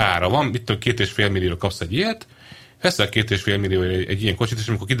nincs ára. Van, mit tudom, 2,5 millióra kapsz egy ilyet, veszel 2,5 millió egy ilyen kocsit, és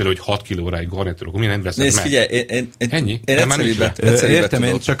amikor kiderül, hogy 6 kilóra egy garnitúr, akkor mi nem veszed meg? Figyelj, ennyi? Értem,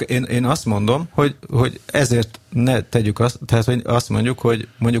 én azt mondom, hogy ezért ne tegyük azt, tehát hogy azt mondjuk, hogy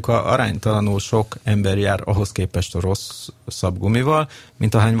mondjuk aránytalanul sok ember jár ahhoz képest a rosszabb gumival,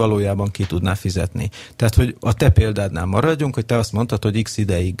 mint ahány valójában ki tudná fizetni. Tehát, hogy a te példádnál maradjunk, hogy te azt mondtad, hogy x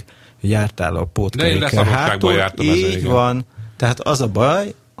ideig jártál a pótkerékkel hátul, így van. Tehát az a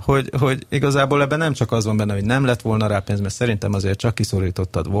baj, hogy igazából ebben nem csak az van benne, hogy nem lett volna rá pénz, mert szerintem azért csak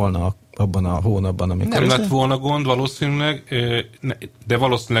kiszorítottad volna abban a hónapban, amikor... Nem lett volna gond valószínűleg, de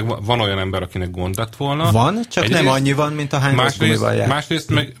valószínűleg van olyan ember, akinek gond lett volna. Van, csak egyrészt, nem annyi van, mint a hány gumival jár. Másrészt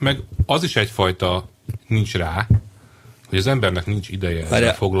meg az is egyfajta nincs rá, hogy az embernek nincs ideje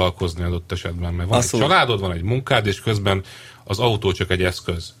ezzel foglalkozni adott esetben, mert van egy családod, van egy munkád, és közben az autó csak egy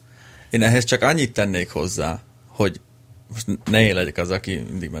eszköz. Én ehhez csak annyit tennék hozzá, hogy most ne én legyek az, aki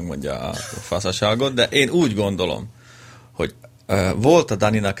mindig megmondja a faszaságot, de én úgy gondolom, hogy volt a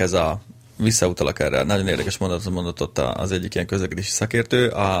Daninak ez a visszautalak erre, nagyon érdekes mondatot mondott ott az egyik ilyen közlekedési szakértő,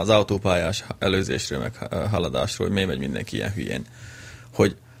 az autópályás előzésről, meg haladásról, hogy miért megy mindenki ilyen hülyén.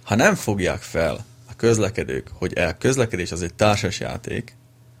 Hogy ha nem fogják fel a közlekedők, hogy a közlekedés az egy társasjáték,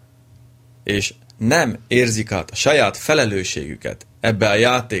 és nem érzik át a saját felelősségüket ebbe a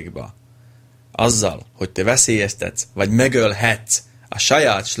játékba, azzal, hogy te veszélyeztetsz, vagy megölhetsz a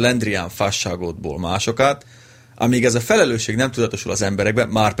saját slendrián fasságodból másokat, amíg ez a felelősség nem tudatosul az emberekben,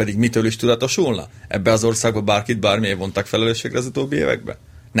 már pedig mitől is tudatosulna? Ebbe az országban bárkit bármilyen vontak felelősségre az utóbbi években?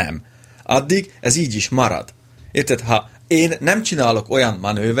 Nem. Addig ez így is marad. Érted? Ha én nem csinálok olyan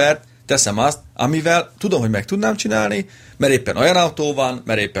manővert, teszem azt, amivel tudom, hogy meg tudnám csinálni, mert éppen olyan autó van,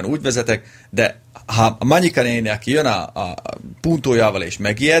 mert éppen úgy vezetek, de ha a Manyika néni, aki jön a puntójával és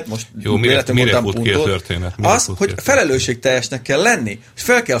megijed, most mire fut ki a történet? Az, hogy felelősségteljesnek kell lenni, és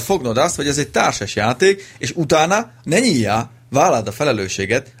fel kell fognod azt, hogy ez egy társas játék, és utána ne nyíljál, vállald a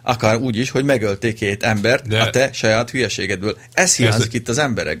felelősséget, akár úgy is, hogy megölték 2 embert a te saját hülyeségedből. Ez hiányzik itt az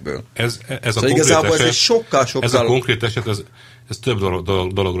emberekből. Ez szóval igazából ez egy sokkal... Ez a konkrét eset, ez több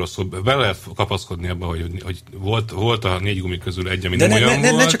dologról szól. Be lehet kapaszkodni abba, hogy volt a 4 gumi közül egy, ami nem olyan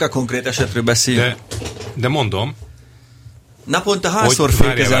volt. Ne csak a konkrét esetről beszél. De mondom. Naponta hányszor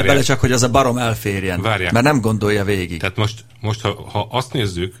fékezel bele, csak hogy az a barom elférjen. Várják. Mert nem gondolja végig. Tehát most ha azt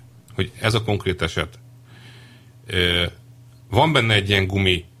nézzük, hogy ez a konkrét eset, van benne egy ilyen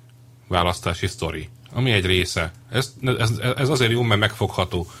gumi választási sztori, ami egy része. Ez azért jó, mert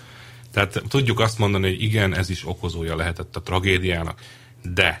megfogható. Tehát tudjuk azt mondani, hogy igen, ez is okozója lehetett a tragédiának.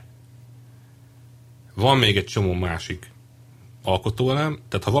 De van még egy csomó másik alkotóelem,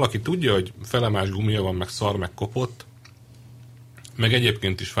 tehát ha valaki tudja, hogy felemás gumia van, meg szar, meg kopott, meg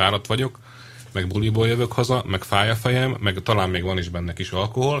egyébként is fáradt vagyok, meg buliból jövök haza, meg fáj a fejem, meg talán még van is benne kis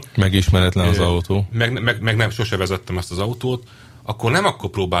alkohol. Meg ismeretlen az autó. Meg nem, sose vezettem ezt az autót, akkor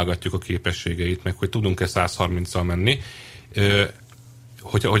próbálgatjuk a képességeit, meg hogy tudunk-e 130-szal menni,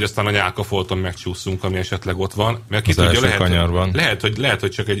 hogy aztán a nyálkafolton megcsúszunk, ami esetleg ott van. Mert ki tudja, lehet,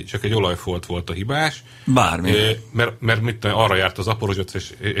 hogy csak egy olajfolt volt a hibás. Bármi. Mert arra járt az Aporozsot,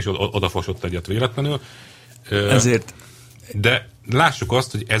 és odafosott egyet véletlenül. Ezért... De lássuk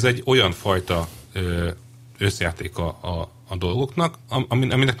azt, hogy ez egy olyan fajta összjáték a dolgoknak,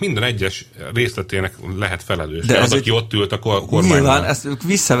 aminek minden egyes részletének lehet felelős. De az, aki ott ült a kormánynál. Nyilván, ezt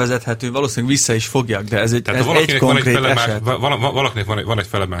visszavezethető, valószínűleg vissza is fogják, de ez egy konkrét eset. Valakinek van egy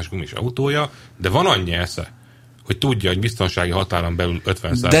felemás gumis autója, de van annyi esze, hogy tudja, hogy biztonsági határon belül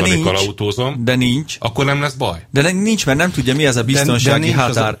 50%-kal autózom, de nincs. Akkor nem lesz baj. De nincs, mert nem tudja, mi ez a biztonsági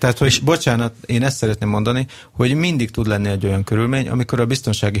határ. Tehát, hogy bocsánat, én ezt szeretném mondani, hogy mindig tud lenni egy olyan körülmény, amikor a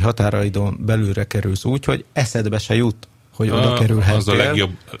biztonsági határaidon belülre kerülsz úgy, hogy eszedbe se jut, hogy oda kerülhettél. Az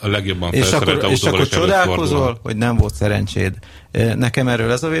a legjobban felszerelt és akkor csodálkozol, hogy nem volt szerencséd. Nekem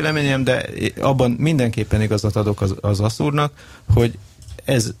erről ez a véleményem, de abban mindenképpen igazat adok az Asszúrnak, hogy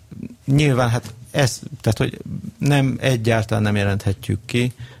ez nyilván, tehát, hogy nem egyáltalán nem jelenthetjük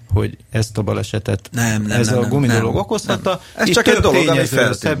ki, hogy ezt a balesetet a gumidolog okozhatta. Ez csak egy dolog, ami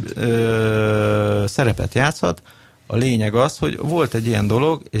szerepet játszhat. A lényeg az, hogy volt egy ilyen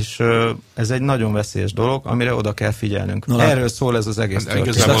dolog, és ez egy nagyon veszélyes dolog, amire oda kell figyelnünk. Erről szól ez az egész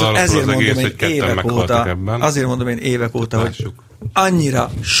történet. Azért mondom én évek óta, hogy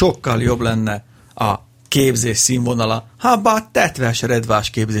annyira sokkal jobb lenne a képzés színvonala, ha bár tetves redvás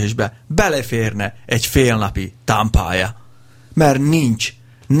képzésbe beleférne egy félnapi támpája. Mert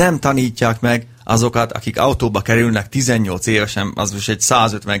nem tanítják meg azokat, akik autóba kerülnek 18 évesen, az most egy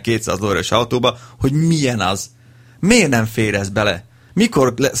 150-200 autóba, hogy milyen az. Miért nem fér ez bele?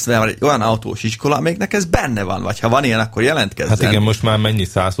 Mikor lesz egy olyan autós iskola, amelyiknek ez benne van? Vagy ha van ilyen, akkor jelentkezzen. Hát igen, most már mennyi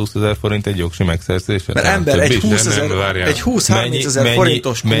 120 000 forint egy jogsi megszerzése? Mert ember, egy 20-30 000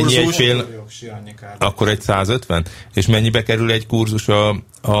 forintos kurzus... Akkor egy 150? És mennyibe kerül egy kurzus a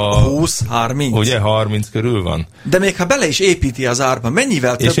 20-30? Ugye 30 körül van? De még ha bele is építi az árba,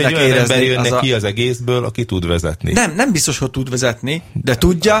 mennyivel többnek érezni... És egy olyan ember jönne ki az egészből, aki tud vezetni. Nem biztos, hogy tud vezetni, de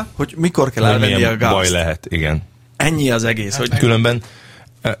tudja, hogy mikor kell elvenni a gázt. Baj lehet, igen. Ennyi az egész. Hogy... Különben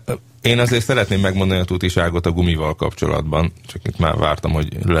én azért szeretném megmondani a tutiságot a gumival kapcsolatban, csak itt már vártam,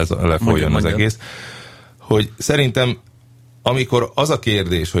 hogy lefolyjon az egész, hogy szerintem amikor az a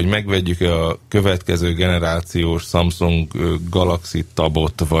kérdés, hogy megvegyük a következő generációs Samsung Galaxy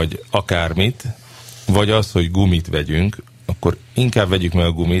Tabot, vagy akármit, vagy az, hogy gumit vegyünk, akkor inkább vegyük meg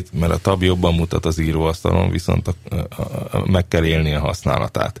a gumit, mert a Tab jobban mutat az íróasztalon, viszont meg kell élni a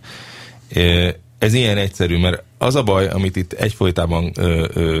használatát. Ez ilyen egyszerű, mert az a baj, amit itt egyfolytában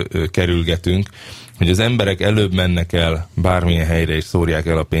kerülgetünk, hogy az emberek előbb mennek el bármilyen helyre, és szórják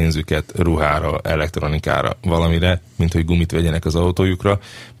el a pénzüket ruhára, elektronikára, valamire, mint hogy gumit vegyenek az autójukra,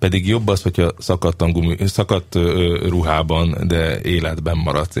 pedig jobb az, hogyha szakadt ruhában, de életben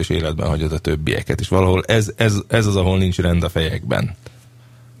maradsz, és életben hagyod a többieket. És valahol ez az, ahol nincs rend a fejekben.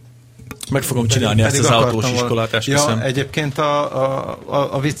 Meg fogom csinálni ezt az autós iskolát, esküszöm. Ja, egyébként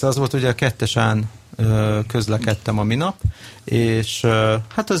a vicc az volt, hogy a 2-esán közlekedtem a minap, és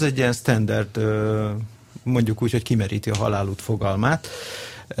hát az egy ilyen standard, mondjuk úgy, hogy kimeríti a halálút fogalmát.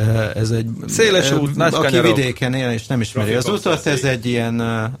 Ez egy széles út, nagy aki kanyarok. Vidéken él és nem ismeri az utat, ez egy ilyen,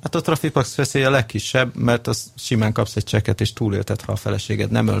 hát a Trafipax veszély a legkisebb, mert az simán kapsz egy csekket és túlélted, ha a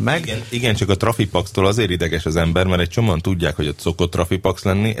feleséged nem öl meg. Igen, csak a Trafipax-tól azért ideges az ember, mert egy csomóan tudják, hogy ott szokott Trafipax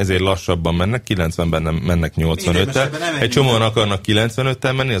lenni, ezért lassabban mennek, 90-ben nem mennek 85-tel, egy csomóan akarnak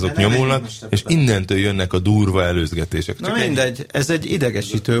 95-tel menni, azok nyomulnak, és innentől jönnek a durva előzgetések. Na mindegy, ez egy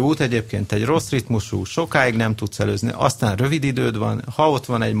idegesítő út, egyébként egy rossz ritmusú, sokáig nem tudsz előzni, aztán rövid időd van, ha ott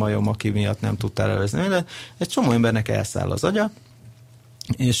van egy majom, aki miatt nem tudtál előzni, de egy csomó embernek elszáll az agya,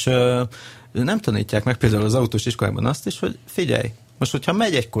 és nem tanítják meg például az autós iskolában azt is, hogy figyelj, most hogyha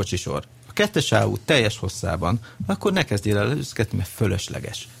megy egy kocsisor, a 2-es út teljes hosszában, akkor ne kezdjél el előzgetni, mert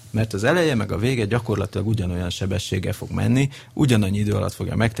fölösleges. Mert az eleje meg a vége gyakorlatilag ugyanolyan sebességgel fog menni, ugyanannyi idő alatt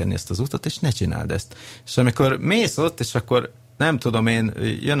fogja megtenni ezt az utat, és ne csináld ezt. És amikor mész ott, és akkor nem tudom én,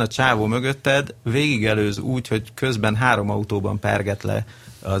 jön a csávó mögötted, végigelőz úgy, hogy közben 3 autóban perget le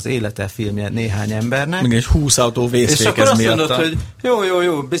az élete filmje néhány embernek. És 20 autó vészfékez miatt. És akkor azt mondod, hogy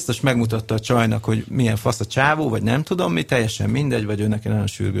jó, biztos megmutatta a csajnak, hogy milyen fasz a csávó, vagy nem tudom mi, teljesen mindegy, vagy ő neki nagyon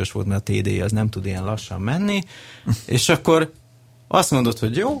sürgős volt, mert a TDI az nem tud ilyen lassan menni. És akkor azt mondod,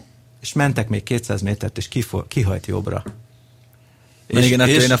 hogy jó, és mentek még 200 métert, és kihajt jobbra. És igen,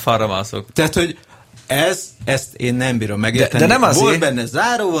 ettől én a falra mászok. Tehát, hogy ezt én nem bírom megérteni. De nem azért. Volt benne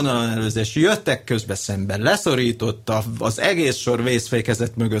záróvonalon előzés, jöttek közbe szemben, leszorította, az egész sor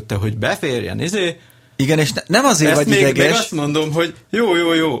vészfékezett mögötte, hogy beférjen, Igen, és nem azért vagy ideges. Még azt mondom, hogy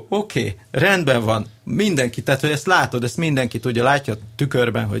jó, oké, rendben van, mindenki, tehát hogy ezt látod, ezt mindenki tudja, látja a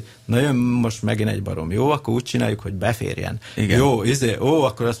tükörben, hogy na jön most megint egy barom, jó, akkor úgy csináljuk, hogy beférjen. Igen. Jó,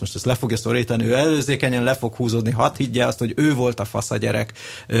 akkor azt le fogja szorítani, ő előzékenyen le fog húzódni, hadd higgye azt, hogy ő volt a fasz a gyerek.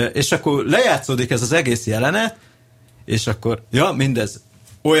 És akkor lejátszódik ez az egész jelenet, és akkor, mindez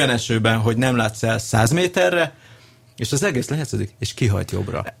olyan esőben, hogy nem látsz el 100 méterre, és az egész lejátszódik, és kihajt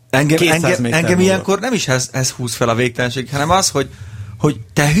jobbra. Engem ilyenkor nem is ez húz fel a végtelenség, hanem az, hogy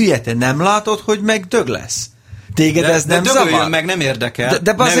te hülye, te nem látod, hogy meg dög lesz. Téged ez nem zavar? Meg nem érdekel.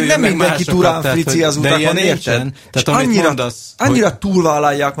 De azért nem mindenki turán frici az utakon, érted? És annyira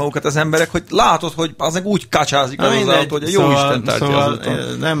túlvállalják magukat az emberek, hogy látod, hogy azok úgy kacsázik az autó, hogy a Jóisten tartja az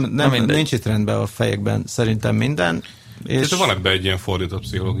utat. Nincs itt rendben a fejekben szerintem minden. És van ebben egy ilyen fordított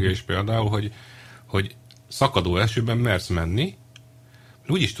pszichológia is például, hogy szakadó esőben mersz menni,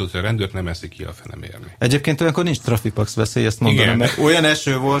 úgy is tudod, hogy a rendőrt nem eszik ki a fenemérni. Egyébként olyankor nincs Trafipax veszély, ezt mondanám, mert olyan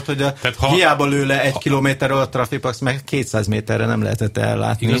eső volt, hogy hiába lő le 1 kilométerről a Trafipax, meg 200 méterre nem lehetett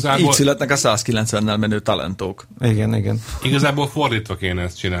ellátni. Igazából... Így születnek a 190-nel menő talentók. Igen. Igazából fordítva kéne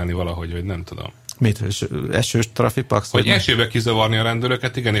ezt csinálni valahogy, vagy nem tudom. Mit? Esős Trafipax? Hogy esőbe kizavarni a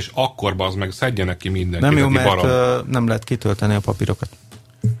rendőröket, igen, és akkor bazd meg, szedjenek ki mindenkit, nem jó, mert nem lehet kitölteni a papírokat.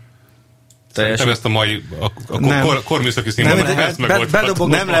 Szerintem ezt a mai korműszaki színvonalon ezt megoldható.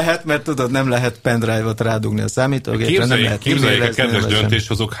 Nem lehet, mert tudod, nem lehet pendrive-ot rádugni a számítógépre. Képzeljék a kedves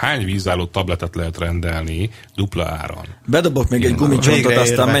döntéshozók, hány vízálló tabletet lehet rendelni dupla áron. Bedobok még egy gumicsontot,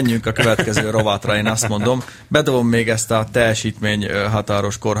 aztán menjünk a következő rovatra, én azt mondom. Bedobom még ezt a teljesítmény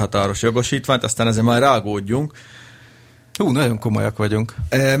határos, korhatáros jogosítványt, aztán ezzel majd rágódjunk. Nagyon komolyak vagyunk.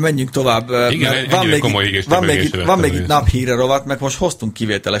 Menjünk tovább. Igen, van még itt naphíre rovat, meg most hoztunk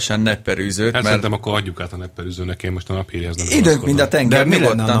kivételesen nepperűzőt. Hát szerintem akkor adjuk át a nepperűzőnek, én most a naphírhez nem időnk mind a tenger. De mi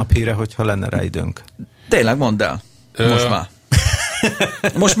lenne a naphíre, hogyha lenne rá időnk? Tényleg, mondd el. Most már.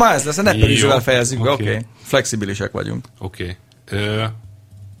 Most már ez lesz, a nepperűzővel fejezzük be. Oké. Flexibilisek vagyunk. Oké.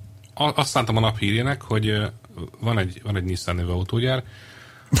 Azt szántam a naphírjének, hogy van egy Nissan nevű autógyár,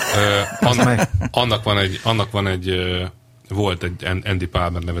 annak van egy volt egy Andy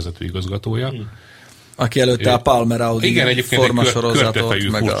Palmer nevezetű igazgatója. Aki előtte a Palmer Audi formasorozatot. Körtefejű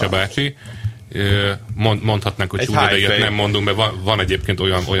furcsa bácsi. Mondhatnánk, hogy csúnya, de ilyet nem mondunk, mert van egyébként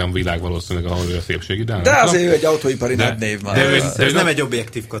olyan világ valószínűleg, ahol ő a szépség ideál. De azért ő egy autóipari nagy név már. Ez nem egy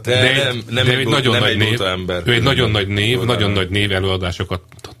objektív kategória. De egy nagyon nagy név. Ő egy nagyon nagy név, előadásokat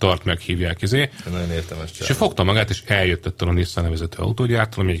tart, meg hívják. Nagyon értem ezt. És ő fogta magát, és eljött ettől a Nissan nevezető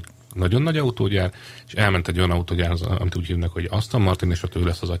autógyártól, ami egy nagyon nagy autógyár, és elment egy olyan autógyár, amit úgy hívnak, hogy Aston Martin, és ott ő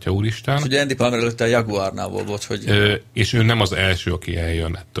lesz az Atya Úristen. És ugye Andy Palmer előtte a Jaguarnál volt, hogy... És ő nem az első, aki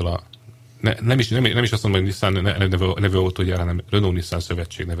eljön ettől a... Nem is azt mondom, hogy Nissan nevű autógyár, hanem Renault-Nissan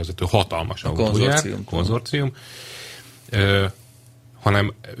Szövetség nevezető hatalmas autógyár. Konzorcium.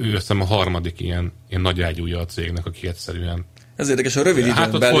 Hanem ő aztán a harmadik ilyen nagy ágyúja a cégnek, aki egyszerűen... Ez érdekes, a rövid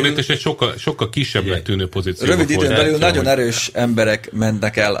időn belül... és egy sokkal kisebbnek tűnő pozíció. Rövid időn belül nagyon erős emberek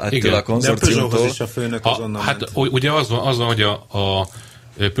mennek el ettől a konzorciumtól. De a Peugeothoz is a főnök azonnal ment. Ugye az van, hogy a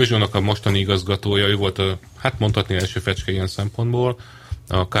Peugeotnak a mostani igazgatója, ő volt mondhatni első fecske ilyen szempontból,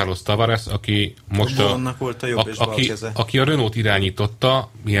 a Carlos Tavares, aki most aki a Renault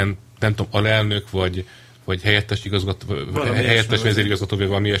irányította, ilyen, nem tudom, alelnök, vagy helyettes vezérigazgató, vagy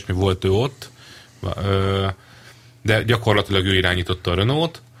valami ilyesmi volt ő ott, de gyakorlatilag ő irányította a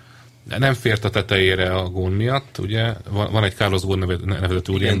Renault, de nem fért a tetejére a Gón miatt, ugye? Van egy Carlos Gón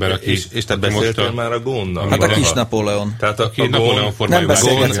nevezető úriember, aki... És te beszéltél már a Gónnal? Hát a kis Napóleon. Tehát a Napóleon formájú. Nem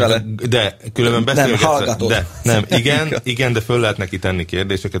beszélgetsz vele. De különben beszélgetsz. Nem, hallgatod. Igen, de föl lehet neki tenni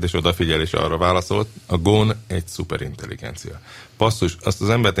kérdéseket, és odafigyel, és arra válaszolt. A Gón egy szuperintelligencia. Basszus, azt az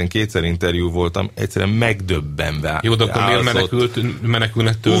embert én kétszer interjú voltam, egyszerűen megdöbbenve. Jó, de akkor miért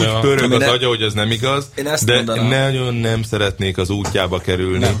menekülnek tőle? Úgy pörög az agya, hogy ez nem igaz, de nagyon nem szeretnék az útjába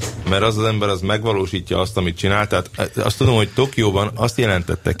kerülni, mert az ember az megvalósítja azt, amit csinál. Tehát azt tudom, hogy Tokióban azt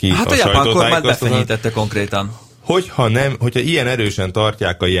jelentette ki a sajtótájékoztatón, akkor már befenyítette konkrétan. Hogyha ilyen erősen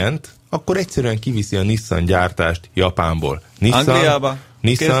tartják a jent, akkor egyszerűen kiviszi a Nissan gyártást Japánból.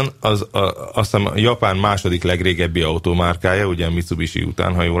 Nissan az a Japán második legrégebbi automárkája, ugye Mitsubishi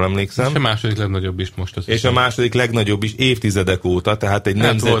után, ha jól emlékszem. És a második legnagyobb is most. És a második legnagyobb is évtizedek óta, tehát egy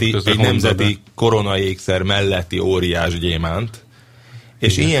nemzeti koronaékszer melletti óriás gyémánt.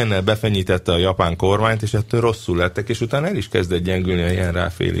 És ilyennel befenyítette a japán kormányt, és ettől rosszul lettek, és utána el is kezdett gyengülni a ilyen rá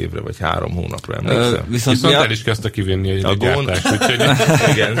fél évre, vagy 3 hónapra, emlékszem. Viszont el is kezdte kivinni egy gyártást, úgyhogy...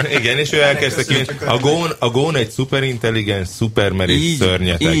 igen, és ő elkezdte kivinni. A Gón egy szuperintelligens, szupermerész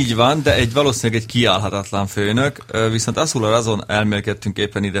szörnyetek. Így van, de valószínűleg egy kiállhatatlan főnök, viszont azon elmélkedtünk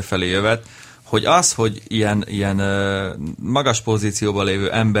éppen idefelé jövet, hogy hogy ilyen magas pozícióban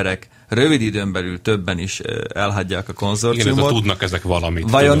lévő emberek rövid időn belül többen is elhagyják a konzorciumot. Igen, tudnak ezek valamit.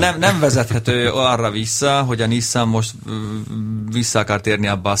 Vajon nem vezethető arra vissza, hogy a Nissan most vissza akar térni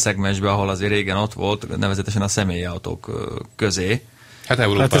abba a szegmensbe, ahol azért régen ott volt, nevezetesen a személyautók közé.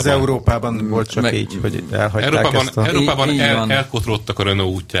 Hát ez Európában volt csak így, hogy elhagyták Európában elkotródtak a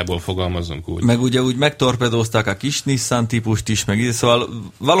Renault útjából, fogalmazunk úgy. Meg ugye úgy megtorpedózták a kis Nissan típust is, meg így, szóval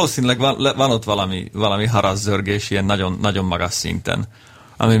valószínűleg van ott valami harasszörgés ilyen nagyon, nagyon magas szinten,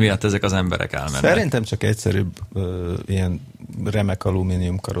 ami miatt ezek az emberek elmennek. Szerintem csak egyszerűbb ilyen remek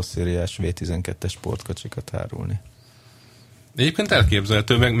alumínium karosszériás V12-es sportkocsikat árulni. Egyébként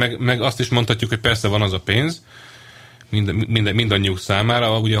elképzelhető, meg azt is mondhatjuk, hogy persze van az a pénz, mindannyiuk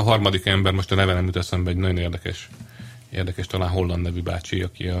számára. Ugye a harmadik ember, most a neve nem jut eszembe, egy nagyon érdekes talán holland nevű bácsi,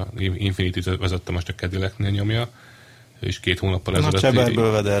 aki a Infinity-t vezette, most a Cadillacnél nyomja, és 2 hónappal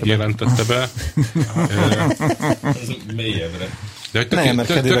ezelőtt jelentette be. Mélyebbre. De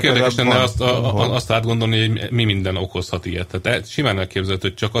tök érdekes lenne azt átgondolni, hogy mi minden okozhat ilyet. Tehát simán elképzelhető,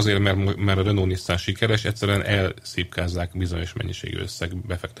 hogy csak azért, mert a Renault Nissan sikeres, egyszerűen elszipkázzák bizonyos mennyiségű összeg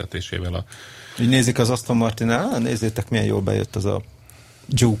befektetésével. Így nézik az Aston Martinnál, nézzétek, milyen jól bejött az a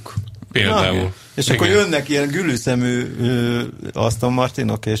Juke. Például. És akkor jönnek ilyen gülőszemű Aston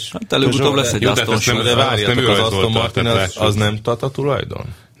Martinok, és... Hát előbb-utóbb lesz egy Aston Martin. De várjátok, az Aston Martin az nem Tata tulajdon?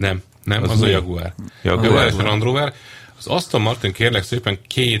 Nem, az a Jaguar. Jaguar és a Land Rover. Az Aston Martin kérlek szépen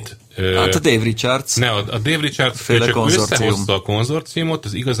 2... Hát a Dave Richards. A Dave Richards csak összehozta a konzorciumot,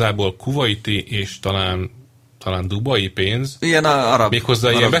 az igazából kuwaiti és talán dubai pénz. Ilyen arab.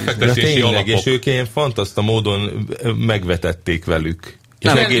 Méghozzá ilyen befektetési alapok. És ők ilyen fantaszta módon megvetették velük.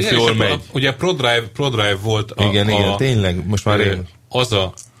 És egész jól megy. Ugye a ProDrive volt igen, tényleg, most már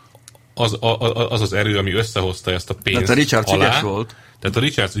az erő, ami összehozta ezt a pénzt a Richards alá. Ügyes volt. Tehát a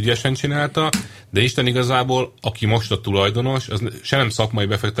Richards ügyesen csinálta, de Isten igazából, aki most a tulajdonos, az se nem szakmai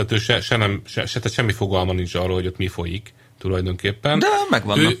befektető, tehát semmi fogalma nincs arról, hogy ott mi folyik tulajdonképpen. De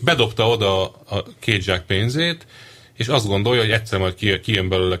megvannak. Ő bedobta oda a 2 zsák pénzét, és azt gondolja, hogy egyszer majd kijön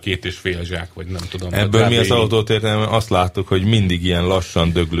belőle 2,5 zsák, vagy nem tudom. Ebből mi az autótértelemben azt láttuk, hogy mindig ilyen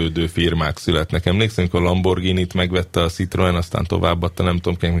lassan döglődő firmák születnek. Emlékszem, amikor a Lamborghinit megvette a Citroen, aztán továbbadta, nem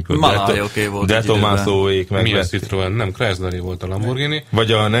tudom, mikor De Tomasoék megvették. Milyen Citroen? Nem, Chrysleré volt a Lamborghini.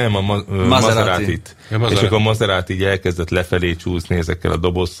 Vagy a Maseratit. És akkor a Maserati így elkezdett lefelé csúszni ezekkel a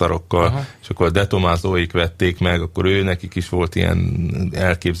dobozszarokkal, és akkor a De Tomasoék vették meg, akkor nekik is volt ilyen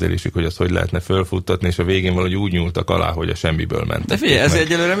elképzelésük, hogy azt hogy lehetne fölfuttatni, és a végén valahogy úgy nyúltak alá, hogy a semmiből ment. De figyelj, ez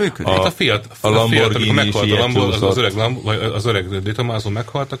egyelőre működik. A Fiat, Lamborghini is ilyet az öreg De Tomaso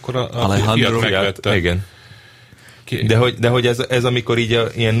meghalt, akkor a Fiat megvette. Igen. De hogy ez amikor így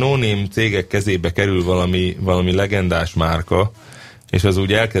ilyen no-name cégek kezébe kerül valami legendás márka, és az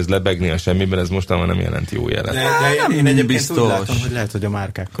úgy elkezd lebegni a semmiben, ez mostanában nem jelent jó jelet. De én egyébként biztos. Úgy látom, hogy lehet, hogy a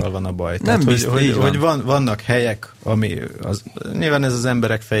márkákkal van a baj. Nem tehát, biztos, hogy vannak helyek, ami nyilván ez az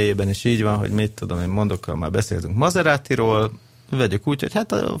emberek fejében is így van, hogy mit tudom, én mondokkal már beszéltünk Maseratiról, vegyük úgy, hogy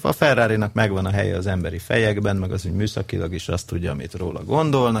hát a Ferrari-nak megvan a helye az emberi fejekben, meg az úgy műszakilag is azt tudja, amit róla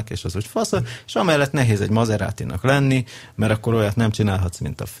gondolnak, és az úgy fasz, és amellett nehéz egy Maseratinak lenni, mert akkor olyat nem csinálhatsz,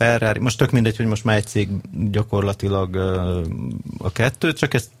 mint a Ferrari. Most tök mindegy, hogy most már egy cég gyakorlatilag a kettő,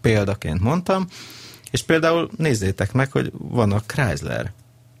 csak ezt példaként mondtam, és például nézzétek meg, hogy van a Chrysler,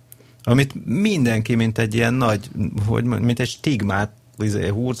 amit mindenki, mint egy ilyen nagy, mint egy stigmát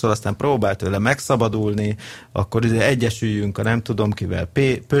hurcol, aztán próbál tőle megszabadulni, akkor egyesüljünk a nem tudom kivel,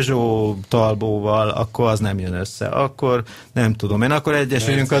 Peugeot Talbóval, akkor az nem jön össze, akkor nem tudom én, akkor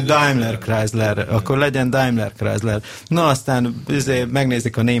egyesüljünk a Daimler Chrysler, akkor legyen Daimler Chrysler. Na aztán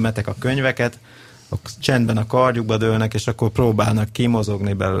megnézik a németek a könyveket, csendben a kardjukba dőlnek, és akkor próbálnak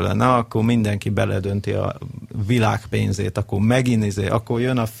kimozogni belőle. Na, akkor mindenki beledönti a világpénzét, akkor megint akkor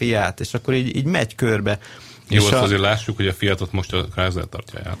jön a Fiat, és akkor így megy körbe. Jó, azt azért lássuk, hogy a Fiatot most a Chrysler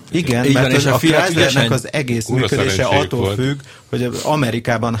tartja át. Igen, mert és a Chryslernek az egész működése attól függ, hogy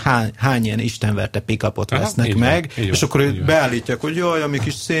Amerikában hány ilyen istenverte pick-upot vesznek meg, és akkor beállítják, hogy jaj, ami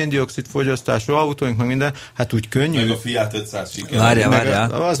kis széndioxid fogyasztású autóink, meg minden, hát úgy könnyű. Meg a Fiat 500 siker.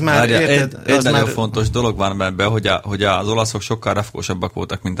 Várjál. Az már, érted, egy nagyon fontos dolog van ebben, hogy az olaszok sokkal rafkósabbak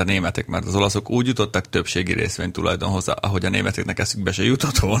voltak, mint a németek, mert az olaszok úgy jutottak többségi részvénytulajdonhoz, ahogy a németeknek eszükbe se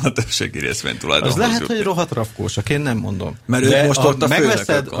jutott volna többségi részvénytulajdonhoz. Az lehet, hogy rohadt rafkósak, én nem mondom. Mert de most ott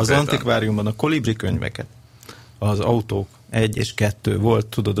megveszed az antikváriumban a kolibri könyveket, az autók 1 és 2 volt,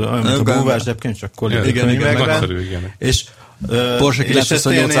 tudod, olyan, mint a búvár zsebkönyv, csak kolibri könyvekben. És Porsche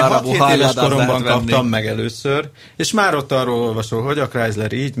 928 árabú éves koromban kaptam meg először, és már ott arról olvasol, hogy a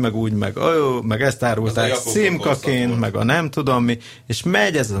Chrysler így, meg úgy, meg ezt árulták címkaként, meg a nem tudom mi, és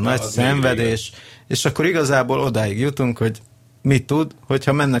megy ez a nagy szenvedés, és akkor igazából odáig jutunk, hogy mit tud,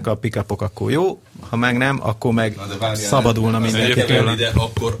 hogyha mennek a pick-upok, akkor jó, ha meg nem, akkor meg szabadulna mindenki.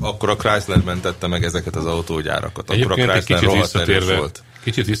 Akkor a Chrysler mentette meg ezeket az autógyárakat. Akkor a Chrysler rohadt erős volt.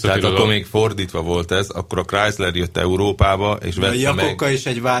 Kicsit visszatérve. Tehát akkor még fordítva volt ez, akkor a Chrysler jött Európába, és vette meg... A Jakoka is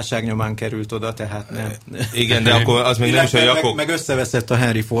egy válság nyomán került oda, tehát nem. Igen, de akkor az még nem is a Jakok... Meg összeveszett a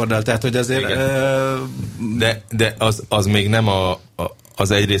Henry Forddal, tehát hogy azért... De az még nem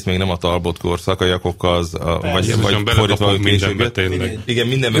az egyrészt még nem a Talbot korszak, a Jakok az... Vagy fordítva mindenbe tényleg. Igen,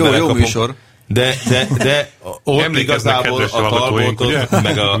 mindenbe belekapunk. Jó műsor. De ott igazából a Talbotot,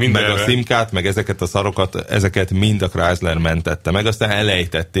 meg a Simcát, meg ezeket a szarokat, ezeket mind a Chrysler mentette meg, aztán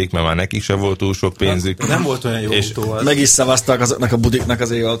elejtették, mert már nekik se volt túl sok pénzük. Nem volt olyan jó autó az. Meg is szavazták azoknak a budiknak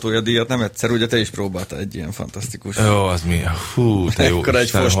az évautója díjat, nem egyszer, ugye te is próbáltál egy ilyen fantasztikus. Jó, az mi? Hú, te jó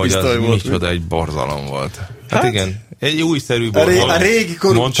Isten, hogy az micsoda egy borzalom volt. Hát igen, egy újszerű borzalom. A régi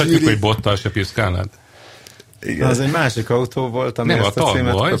korú mondhatjuk, hogy Bottal se piszkálnád? Igen. Az egy másik autó volt, ami nem, ezt a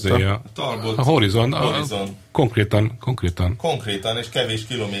címet kapta. A Horizon. Konkrétan. Konkrétan, és kevés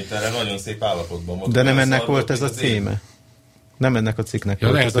kilométerre nagyon szép állapotban volt. De nem ennek volt ez a címe? Nem ennek a cikknek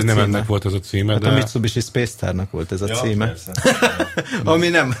volt lehet, ez a címe. Nem ennek volt ez a címe, hát de... a Mitsubishi Space Starnak volt ez a címe. Ami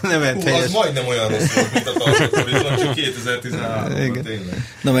nem teljes. Az majdnem olyan rossz volt, mint a Talbot Horizon, csak 2013-ban tényleg.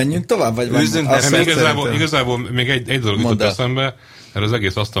 Na menjünk tovább, vagy van? Igazából még egy dolog jutott eszembe, erről az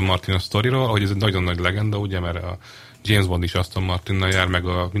egész Aston Martin a sztoriról, hogy ez egy nagyon nagy legenda, ugye, mert a James Bond is Aston Martinnal jár, meg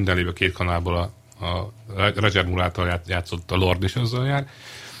a minden lévő két kanálból a Roger Moore által játszott a Lord is azzal jár,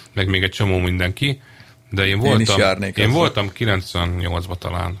 meg még egy csomó mindenki, de én voltam 98-ban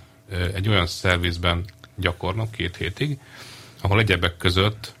talán egy olyan szervizben gyakornok 2 hétig, ahol egyebek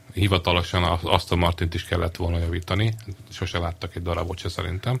között hivatalosan az Aston Martint is kellett volna javítani, sose láttak egy darabot se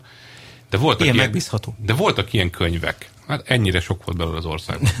szerintem. De voltak ilyen könyvek. Hát ennyire sok volt belőle az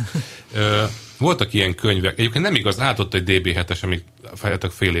országban. Voltak ilyen könyvek. Egyébként nem igaz, átott egy DB7-es, ami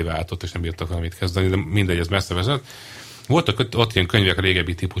fél éve átott, és nem bírtak valamit kezdeni, de mindegy, ez messze vezet. Voltak ott ilyen könyvek,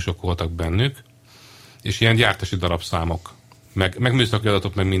 régebbi típusok voltak bennük, és ilyen gyártási darabszámok. Meg műszaki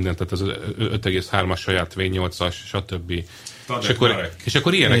adatok, meg mindent, tehát ez 5,3-as saját V8-as, stb. És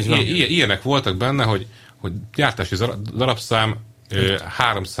akkor ilyenek voltak benne, hogy gyártási darabszám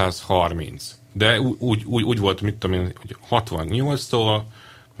 330. De úgy volt, mit tudom én, hogy 68-tól,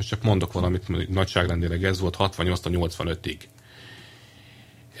 most csak mondok valamit, nagyságrendileg ez volt 68-tól 85-ig.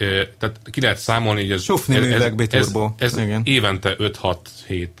 Tehát ki lehet számolni, hogy ez évente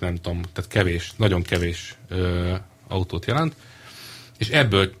 5-6-7, nem tudom, tehát kevés, nagyon kevés autót jelent, és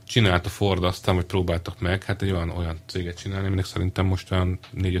ebből csinált a Ford aztán, vagy próbáltak meg, hát egy olyan céget csinálni, aminek szerintem most olyan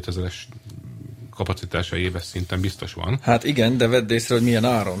 4-5 ezeres kapacitása éves szinten biztos van. Hát igen, de vedd észre, hogy milyen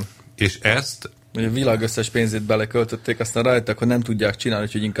áron. És ezt... A világ összes pénzét beleköltötték, aztán rájöttek, hogy nem tudják csinálni,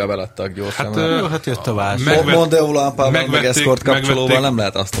 úgyhogy inkább eladták gyorsan. Hát jött a válság. Mondeo lámpával, meg Escort kapcsolóval nem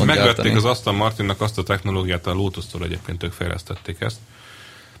lehet azt mondani. Megvették az Aston Martinnak azt a technológiát, a Lotus-tól egyébként ők fejlesztették ezt.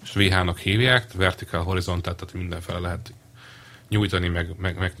 És VH-nak hívják, vertical horizontal, tehát mindenfele lehet nyújtani,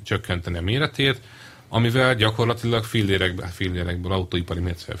 meg csökkenteni a méretét, amivel gyakorlatilag fillérekből, autóipari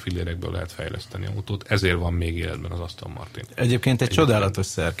mércél fillérekből lehet fejleszteni autót. Ezért van még életben az Aston Martin. Egyébként egy csodálatos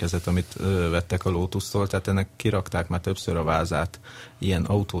szerkezet, amit vettek a Lotus-tól, tehát ennek kirakták már többször a vázát ilyen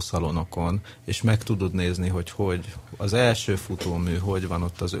autószalonokon, és meg tudod nézni, hogy az első futómű, hogy van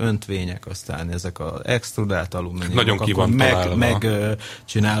ott az öntvények, aztán ezek az extrudált alumíniumok, nagyon ki van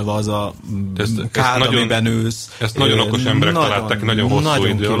megcsinálva az a kád, amiben ülsz. Ezt nagyon okos emberek találták nagyon hosszú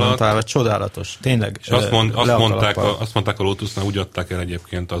idő alatt. Csodálatos, tényleg. És azt mondták a Lotusnál, úgy adták el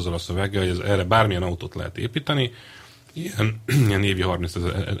egyébként azzal a szöveggel, hogy erre bármilyen autót lehet építeni, ilyen évi 30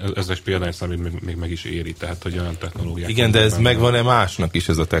 ezeres példányszám még meg is éri, tehát hogy olyan technológiák. Igen, de ez megvan-e másnak is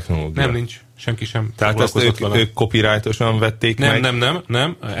ez a technológia? Nem, nincs. Senki sem. Tehát ezt ők copyrightosan vették meg?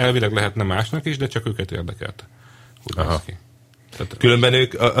 Nem. Elvileg lehetne másnak is, de csak őket érdekelte. Különben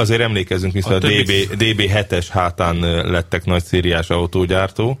ők, azért emlékezzünk vissza, a DB7-es hátán lettek nagy szériás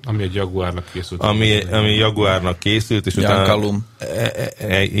autógyártó. Ami egy Jaguarnak készült. Ami Jaguarnak készült, és Ian Callum.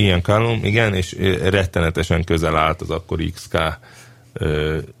 Ian Callum, igen, és rettenetesen közel állt az akkori XK,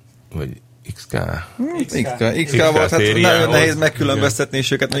 vagy XK volt, hát nagyon nehéz megkülönböztetni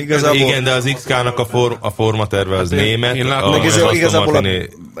is őket, mert igazából... Igen, de az XK-nak a formaterve az német. Igazából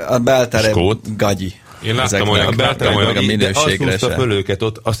a beltere gagyi. Én láttam olyan minőségre se. Azt föl őket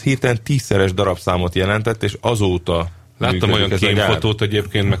ott, az hirtelen 10-szeres darabszámot jelentett, és azóta láttam olyan kémfotót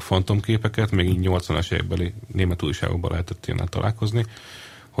egyébként, meg fantomképeket, még így 80-as évekbeli német újságokban lehetett ilyennel találkozni,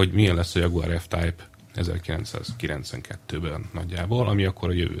 hogy milyen lesz a Jaguar F-Type 1992-ben nagyjából, ami akkor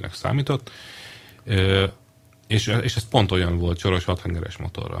a jövőnek számított. És ez pont olyan volt, csoros 6 hengeres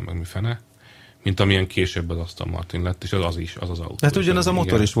motorral, meg mi fene, mint amilyen később az Aston Martin lett, és az autó. Hát ugyanaz a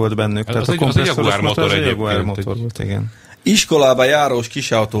motor is volt bennük. Tehát az egy Jaguar motor egyébként. Volt, igen. Iskolába járós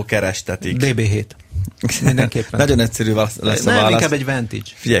kisautó kerestetik. DB7. Mindenképpen. Nagyon egyszerű lesz a válasz. Nem, inkább egy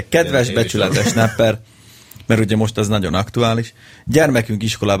Vantage. Figyelj, kedves becsületes nepper, mert ugye most ez nagyon aktuális. Gyermekünk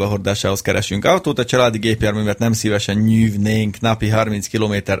iskolába hordásához keresünk autót, a családi gépjárművet nem szívesen nyűvnénk napi 30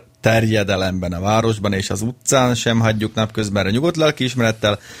 km terjedelemben a városban, és az utcán sem hagyjuk napközbenre nyugodt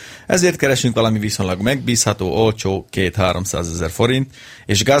lelkiismerettel, ezért keresünk valami viszonylag megbízható, olcsó 200-300 ezer forint,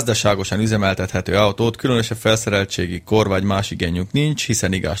 és gazdaságosan üzemeltethető autót, különösebb felszereltségi, kor vagy más igényünk nincs,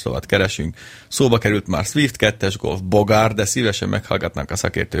 hiszen igáslovat keresünk. Szóba került már Swift, 2-es Golf, Bogár, de szívesen meghallgatnánk a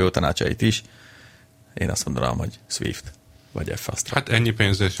szakértő jó tanácsait is. Én azt mondanám, hogy Swift, vagy F-Astra. Hát ennyi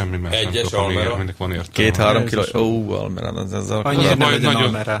pénzzel semmi más nem tudok, aminek van értelme. 2-3 kiló, Almera, ez a... Annyira nem legyen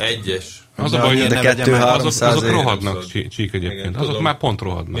Almera. Egyes. Az a baj, hogy 200-300 azok rohadnak csík egyébként. Azok már pont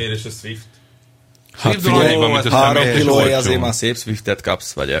rohadnak. Miért is a Swift? Hát figyelj, 3 kilója azért már szép Swiftet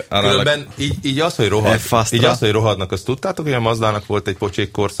kapsz, vagy... Különben így az, hogy rohadnak, azt tudtátok, hogy a Mazdának volt egy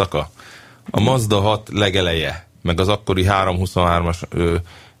pocsék korszaka? A Mazda 6 legeleje, meg az akkori 323-as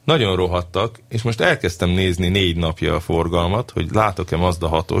nagyon rohadtak, és most elkezdtem nézni 4 napja a forgalmat, hogy látok-e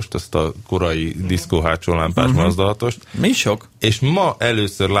Mazda 6-ost, ezt a korai diszkó hátsó lámpás Mazda 6-ost. Mi sok? És ma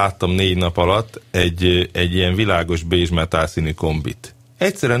először láttam 4 nap alatt egy ilyen világos bézs metálszínű kombit.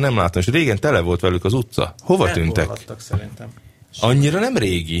 Egyszerűen nem láttam, és régen tele volt velük az utca. Hova tűntek? Szerintem. Annyira nem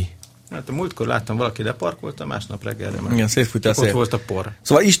régi. Hát a múltkor láttam, valaki leparkolta, másnap reggelre. Igen, szétfújtál ott volt a por.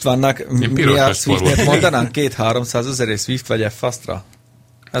 Szóval Istvánnak mi a Swiftet mondanánk? 200-300 ezer Swift vagy F-Astra?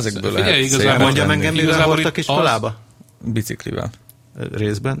 Ezekből lehet szépen. Mondjam engem, mivel voltak iskolába? Biciklivel.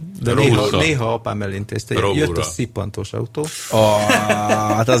 Részben. De néha apám elintézte. Jött a szippantós autó.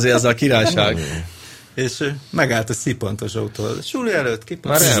 Hát azért az a királyság. És megállt a szippantós autó. Suli előtt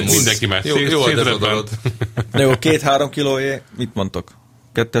kipont. Mindenki már szétrepent. De jó, 2-3 kilóé, mit mondtok?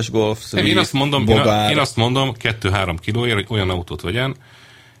 2-es Golf, Swift, Én azt mondom, 2-3 kilóért olyan autót vegyen,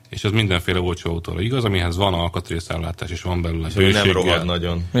 és az mindenféle olcsó autóra igaz, amihez van alkatrészellátás, és van belőle bőséggel. Nem rohad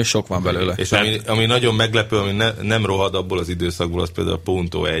nagyon. És sok van belőle. És ami nagyon meglepő, ami nem rohad abból az időszakból, az például a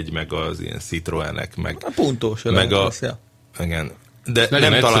Punto 1, meg az ilyen Citroenek, meg... A Punto se meg igen. De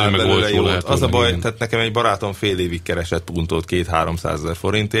nem talál belőle jót. Az a baj, igen. Tehát nekem egy barátom fél évig keresett Puntót 200-300 ezer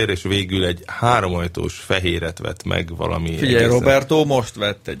forintért, és végül egy 3 ajtós fehéret vett meg valami... Figyelj, Roberto most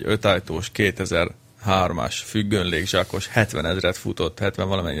vett egy 5 ajtós 2003-as függőn légzsákos 70 ezret futott, 70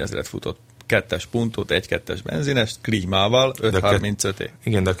 valamennyi ezret futott 2-es puntót, 1-2-es benzines, klímával, 5.35.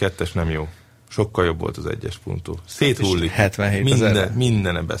 Igen, de a 2-es nem jó. Sokkal jobb volt az 1-es puntó. Széthullik. 77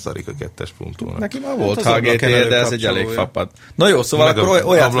 Mindenen beszarik a 2-es puntónak. Neki már volt HGT, de ez egy elég fapad. Na jó, szóval akkor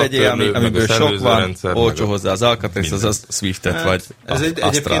olyat vegyél, amiből sok van, olcsó hozzá az alkatrész, azaz Swiftet vagy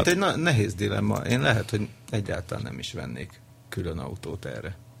egyébként egy nehéz dilemma. Én lehet, hogy egyáltalán nem is vennék külön autót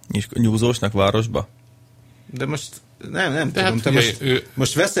erre. Nyúzósnak városba? De most nem tudom. Hát,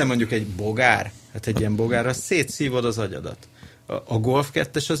 most veszel mondjuk egy bogár, hát egy ilyen bogárra szétszívod az agyadat. A Golf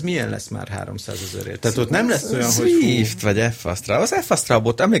 2-es az milyen lesz már 300 000-ért? Tehát ott nem lesz olyan, hogy... Swift vagy F-Astra. Az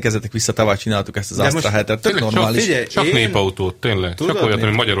F-Astra-bot, emlékezzetek vissza, tavaly csináltuk ezt az Astra hetet. Tök normális. Csak népautót, tényleg. Csak olyat,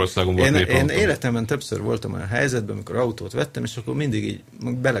 ami Magyarországon volt népautó. Én életemben többször voltam olyan helyzetben, amikor autót vettem, és akkor mindig így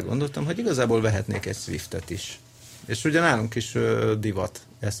belegondoltam, hogy igazából vehetnék egy Swiftet is. És ugye nálunk is divat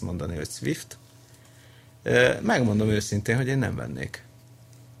ezt mondani, hogy Swift. Megmondom őszintén, hogy én nem vennék.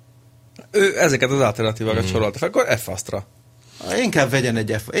 Ő ezeket az alternatívákat sorolta fel, akkor F-Astra. Inkább vegyen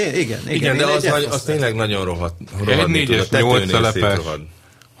egy F. Igen, de az tényleg nagyon rohadt. Egy 4-es, 8 szelepes,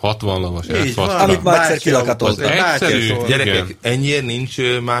 60 lavas F-Astra. Amit már egyszer kilakatoltak. Gyerekek, ennyire nincs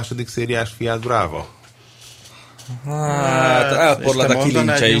második szériás Fiat Brava? Hát elporlad a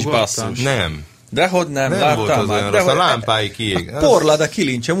kilincse is, basszus. Nem. Dehogy nem láttam már. A lámpái kiég. Porlad a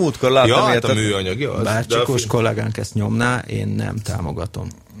kilincse, múltkor láttam. Ja, hát a műanyag. Bár Csikós kollégánk ezt nyomná, én nem támogatom.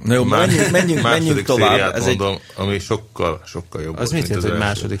 Na jó, menjünk tovább. Ez mondom, ami sokkal jobb. Az mit jelent, hogy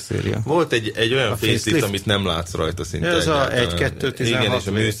második széria? Volt egy olyan facelift, amit nem látsz rajta szinte. Ez a 1-2-16. Igen, és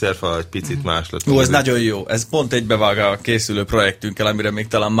a műszerfal egy picit más lett. Jó, ez nagyon jó. Ez pont egybevág a készülő projektünkkel, amire még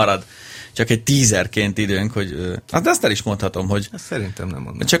talán marad csak egy teaserként időnk, hogy... Hát ezt el is mondhatom, hogy... Ezt szerintem nem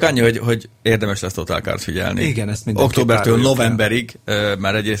mondom. Csak annyi, hogy érdemes lesz Total Cart figyelni. Igen, ezt mindenki októbertől novemberig,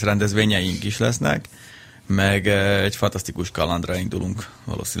 már egyrészt rendezvényeink is lesznek, meg egy fantasztikus kalandra indulunk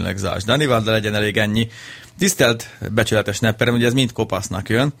valószínűleg Zás Danival, de legyen elég ennyi. Tisztelt becsületes nepperem, ugye ez mind kopasznak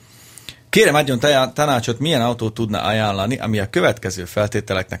jön. Kérem, adjon tanácsot, milyen autót tudna ajánlani, ami a következő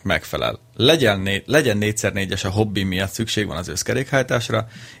feltételeknek megfelel. Legyen 4x4-es a hobbi miatt, szükség van az összkerékhajtásra,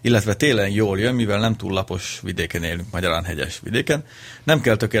 illetve télen jól jön, mivel nem túl lapos vidéken élünk, magyarán hegyes vidéken. Nem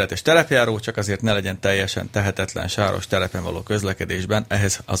kell tökéletes terepjáró, csak azért ne legyen teljesen tehetetlen sáros terepen való közlekedésben,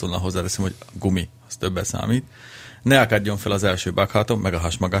 ehhez azonnal hozzáteszem, hogy gumi, az többet számít. Ne akadjon fel az első bakhatom, meg a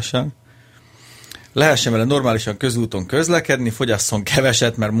hasmagasság. Lehessen vele normálisan közúton közlekedni, fogyasszon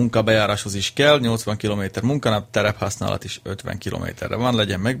keveset, mert munkabejáráshoz is kell, 80 km munkanap, terephasználat is 50 km-re van,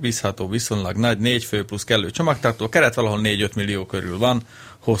 legyen megbízható, viszonylag nagy, 4 fő plusz kellő csomagtartó, keret valahol 4-5 millió körül van,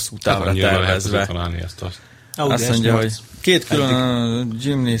 hosszú távra tervezve. Azt mondja, hogy két külön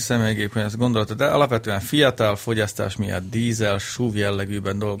Jimny személygép, hogy ezt gondolatod, de alapvetően fiatal, fogyasztás miatt dízel, SUV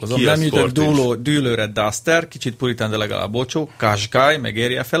jellegűben dolgozom. Nem jutok dűlőre Duster, kicsit puritán, de legalább olcsó, Qashqai,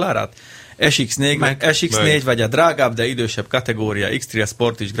 megérje fel árát? SX4 vagy a drágább, de idősebb kategória, X3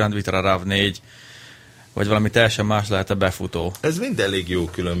 Sport és Grand Vitara RAV4, vagy valami teljesen más lehet a befutó. Ez mind elég jó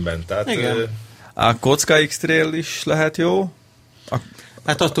különben. Tehát a kocka X-Trail is lehet jó.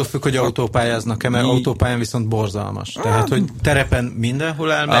 Hát attól függ, hogy autópályáznak-e, mert autópályán viszont borzalmas. Tehát, hogy terepen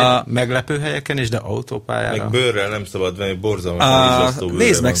mindenhol elmegy, meglepő helyeken is, de autópályára... Meg bőrrel nem szabad venni, borzalmas.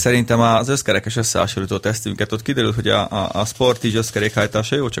 Nézd meg szerintem az összkerekes összehasonlító tesztünket, ott kiderült, hogy a Sportige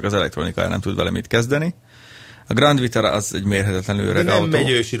összkerékhajtása jó, csak az elektronikája nem tud vele mit kezdeni. A Grand Vitara az egy mérhetetlenül öreg autó. Nem megy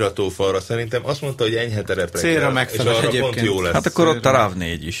ő siratófalra, szerintem azt mondta, hogy enyhe terepre célra megfelel egyébként. Pont jó lesz. Hát akkor ott a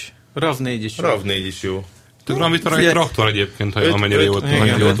RAV4 is. RAV4 is jó. A Grand Vitara egy traktor egyébként, ha amennyire jól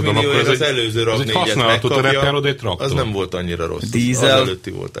tudom, akkor ez az előző RAV4-et egy használható terepjáró, de egy traktor. Az nem volt annyira rossz. Dízel. Az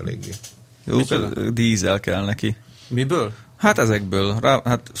előtti volt eléggé. Jó, dízel kell neki. Miből? Hát ezekből.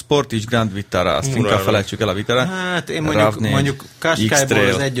 Hát Sportige Grand Vitara, azt inkább felejtsük el a Vitara. Hát én mondjuk Qashqaiból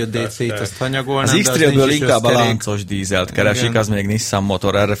az 1.5 DC-t azt hanyagolnám. Az X-Trailből inkább a láncos dízelt keresik, igen. Az még Nissan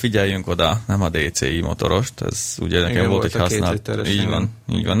motor, erre figyeljünk oda, nem a DCI motorost, ez ugye nekem volt egy használt. Így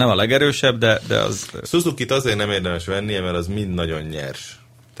van, nem a legerősebb, de az... Suzuki-t azért nem érdemes vennie, mert az mind nagyon nyers.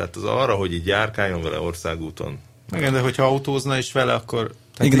 Tehát az arra, hogy így járkáljon vele országúton. Igen, de hogyha autózna is vele, akkor...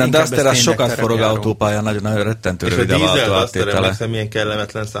 Igen, a Duster az sokat forog autópályán, nagyon rettentő rövid a váltó áttétele. És a milyen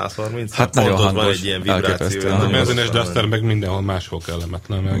kellemetlen 130? Hát nagyon hangos, van egy ilyen vibráció. A benzines Duster meg mindenhol máshol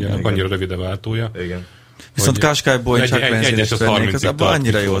kellemetlen, mert annyira rövid a váltója. Igen. Viszont Qashqaiból csak benzinest vennék, az abban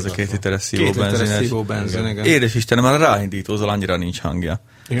annyira jó az a 2 literes szívóbenzines. Édes Istenem, már ráindítózol, annyira nincs hangja.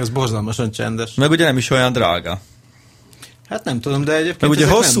 Igen, az borzalmasan csendes. Meg ugye nem is olyan drága. Hát nem tudom, de egyébként... Meg ugye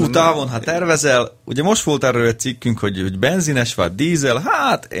hosszú távon, ha tervezel, ugye most volt erről egy cikkünk, hogy benzines vagy dízel,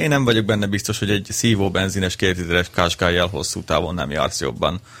 hát én nem vagyok benne biztos, hogy egy szívó benzines 2 literes Qashqai-jal hosszú távon nem jársz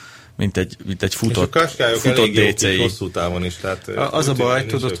jobban, mint egy futott DCI. Hosszú távon is. Tehát az a baj,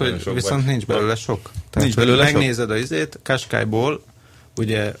 tudod, hogy viszont nincs belőle sok. Tehát, megnézed a izét, Qashqaiból,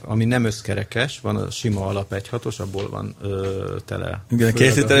 ugye, ami nem összkerekes, van a sima alap 1.6-os, abból van tele. Igen,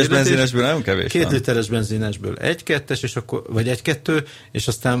 2 literes benzinesből nem kevés. 2 literes benzinesből 1.2-es, és akkor, vagy 1.2, és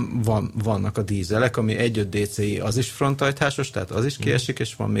aztán vannak a dízelek, ami 1.5 DCI, az is frontajthásos, tehát az is kiesik,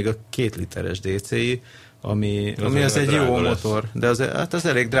 és van még a 2 literes DCI, ami az egy jó motor, de az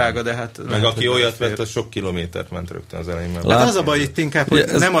elég drága, de hát... Meg aki olyat vett, az sok kilométert ment rögtön az elején. Hát az a baj itt inkább, hogy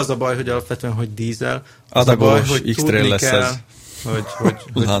nem az a baj, hogy alapvetően, hogy dízel, az a baj, hogy tudni kell,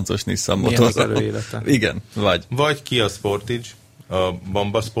 hogy láncos Nissan motor. Az előélete. Igen, vagy Kia Sportage, a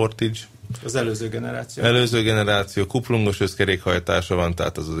Bamba Sportage. Az előző generáció. Előző generáció, kuplungos összkerékhajtása van,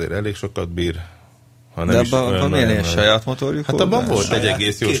 tehát az azért elég sokat bír. De abban milyen ilyen saját motorjuk volt? Hát abban volt egy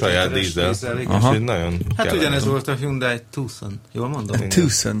egész jó saját dízel. Hát ugyanez volt a Hyundai Tucson. Jól mondom?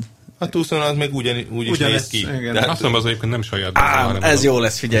 Tucson. A Tucson az meg úgy is néz ki. De azt hiszem, az egyébként nem saját dízel. Ez jó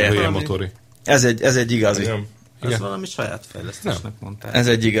lesz, figyelj. Ez egy igazi. Ez valami saját fejlesztésnek mondták. Ez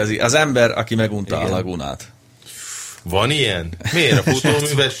egy igazi. Az ember, aki megunta a Lagunát. Van ilyen? Miért a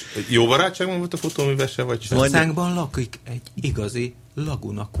futóműves? Jó barátságban volt a futóművese, vagy sem? Országban lakik egy igazi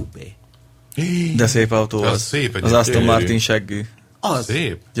Laguna kupé. De szép autó az. Szép, az Aston Martin seggű. Az.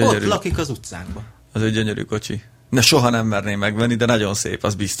 Szép. Gyönyörű. Ott lakik az utcánkban. Az egy gyönyörű kocsi. Ne, soha nem merném megvenni, de nagyon szép,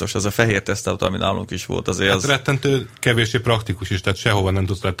 az biztos. Az a fehér tesztautó, ami nálunk is volt, azért az... Hát rettentő kevésbé praktikus is, tehát sehova nem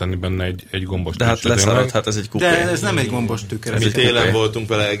tudsz letenni benne egy gombos de hát leszaradt, hát ez egy kupé. De ez nem egy gombos tükör. Mi télen voltunk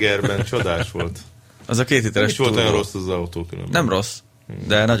vele Egerben, csodás volt. Az a 2 literes is volt olyan rossz az autó különben. Nem rossz,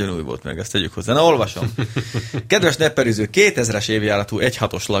 de nagyon új volt meg, ezt tegyük hozzá. Na, olvasom. Kedves nepperűző, 2000-es évjáratú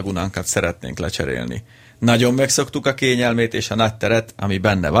 1.6-os Lagunánkat szeretnénk lecserélni. Nagyon megszoktuk a kényelmét és a nagy teret, ami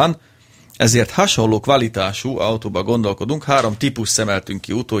benne van, ezért hasonló kvalitású autóba gondolkodunk, 3 típus szemeltünk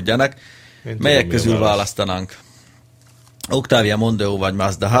ki utódjának, melyek közül választanánk. Octavia, Mondeo vagy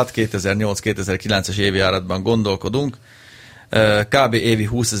Mazda 6, 2008-2009-es évjáratban gondolkodunk, kb. Évi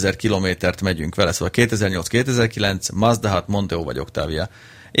 20 000 kilométert megyünk vele, szóval 2008-2009, Mazda 6, Mondeo vagy Octavia.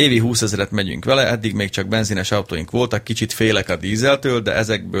 Évi 20 000-et megyünk vele, eddig még csak benzines autóink voltak, kicsit félek a dízeltől, de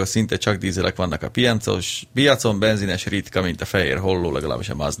ezekből szinte csak dízelek vannak a piacon, benzines ritka, mint a fehér holló, legalábbis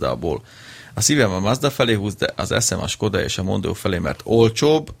a Mazdából. A szívem a Mazda felé húz, de az eszem a Skoda és a Mondeo felé, mert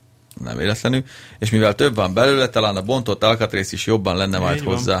olcsóbb, nem véletlenül, és mivel több van belőle, talán a bontott alkatrész is jobban lenne majd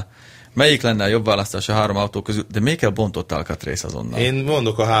hozzá. Melyik lenne a jobb választás a 3 autó közül, de még kell bontott alkatrész azonnal? Én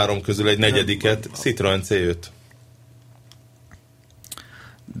mondok a 3 közül egy negyediket, Citroen C5.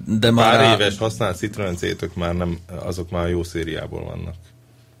 De pár éves használt Citroen C5-ök már nem, azok már jó szériából vannak.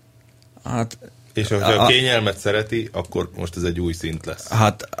 Hát... És ha a kényelmet szereti, akkor most ez egy új szint lesz.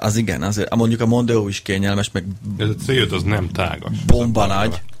 Hát az igen, azért, mondjuk a Mondeo is kényelmes, meg... Ez a C5 az nem tágas. Bomba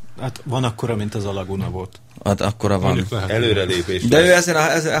nagy. Hát van akkora, mint az a Laguna volt. Hát akkora van. Előrelépés. De ő ezen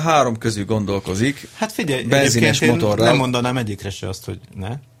a 3 közül gondolkozik. Hát figyelj, benzines motorral. Nem mondanám egyikre se azt, hogy ne.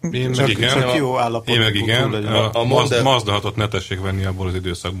 Én meg igen. Csak jó állapotban. Én meg igen. A Mazda 6-ot ne tessék venni abból az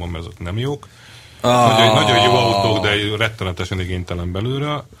időszakban, mert azok nem jók. Nagyon jó autók, de rettenetesen igénytelen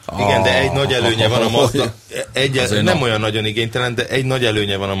belőle. Igen, de egy nagy előnye van a Mazda. Nem olyan nagyon igénytelen, de egy nagy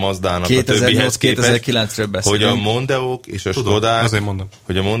előnye van a Mazdának 2008-2009-ről beszélünk. Hogy a Mondeók és a Skodák,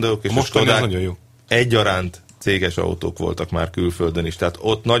 hogy a Mondeók és a Skodák egyaránt céges autók voltak már külföldön is. Tehát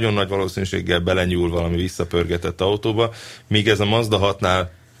ott nagyon nagy valószínűséggel belenyúl valami visszapörgetett autóba, míg ez a Mazda 6-nál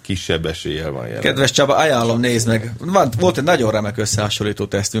kisebb eséllyel van jelen. Kedves Csaba, ajánlom, nézd meg. Volt egy nagyon remek összehasonlító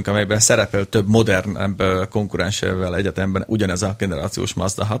tesztünk, amelyben szerepel több modernebb konkurensével egyetemben ugyanez a generációs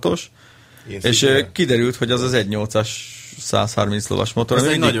Mazda 6-os, és kiderült, hogy az 1.8-as 130 lovas motor. Ez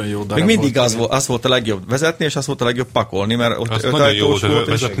egy nagyon jó darab. Még mindig az volt a legjobb vezetni, és az volt a legjobb pakolni, mert ott az nagyon jó volt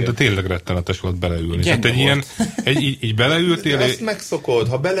vezetni, de tényleg rettenetes volt beleülni. Hát így beleültél. De azt megszokod,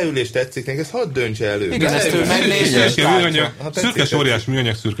 ha beleülés tetszik, neked hadd döntse elő. Igen, ezt ő megnézés. Szürke sórjás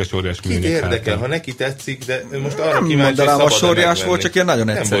műanyag, szürke sórjás műanyag. Kit érdekel, ha neki tetszik, de most arra kíváncsi, hogy szabad-e megvenni. Sórjás volt, csak ilyen nagyon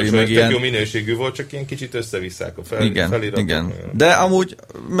egyszerű. Nem volt, jó minőségű volt, csak ilyen kicsit összevisszák a feliratot. Igen. De amúgy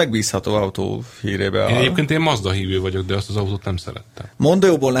megbízható autó hírébe. Egyébként én Mazda hívő vagyok, de azt az autót nem szerettem.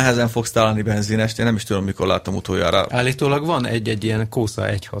 Mondeóból nehezen fogsz találni benzinest, én nem is tudom, mikor láttam utoljára. Állítólag van egy ilyen Kósa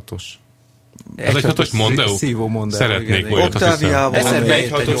 1.6-os. Ez egy 6-os Mondeo? Szívó Mondeo. Szeretnék olyat, azt hiszem. Ez egy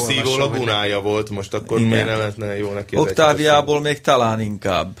 6-os szívó Lagunája volt, most akkor miért ne lehetne jó neki. Octaviából még talán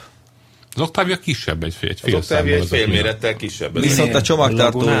inkább. Az Octavia kisebb egy fél Az Octavia egy félmérettel kisebb. Viszont a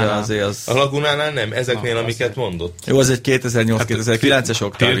csomagtartója azért az... A Lagunánál nem, ezeknél, amiket mondott. Jó, az egy 2008-2009-es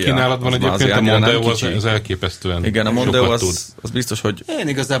Octavia. Térkínálatban egyébként a Mondeo az elképesztően. Igen, a Mondeo az biztos, hogy... Én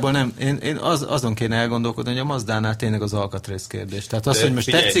igazából nem, én azon kéne elgondolkodni, hogy a Mazdánál tényleg az alkatrész kérdés. Tehát az, hogy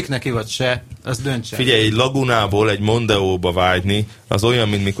most tetszik neki vagy se, az döntse. Figyelj, egy Lagunából egy Mondeóba vágyni, az olyan,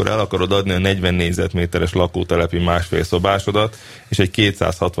 mint mikor el akarod adni a 40 négyzetméteres lakótelepi másfél szobásodat, és egy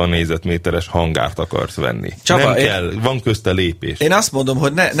 260 négyzetméteres hangárt akarsz venni. Csaba, nem kell, van közte lépés. Én azt mondom,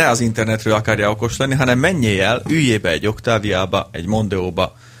 hogy ne az internetről akarja okos lenni, hanem menjél el, üljél be egy Octaviába, egy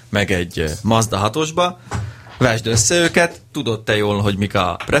Mondeóba, meg egy Mazda 6-osba, vesd össze őket, tudod te jól, hogy mik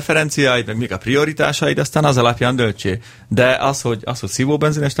a preferenciáid, meg mik a prioritásaid, aztán az alapján döntsé. De az, hogy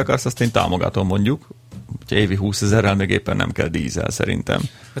szívóbenzinest akarsz, azt én támogatom mondjuk, hogy évi 20 000-rel még éppen nem kell dízel szerintem.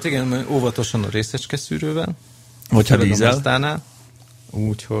 Hát igen, óvatosan a részecskeszűrővel. Hogyha dízel.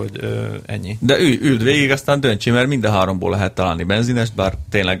 Úgyhogy ennyi. De üld végig, aztán döntsi, mert minden háromból lehet találni benzinest, bár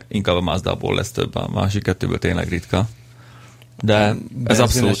tényleg inkább a Mazdából lesz több, a másik kettőből tényleg ritka. De ez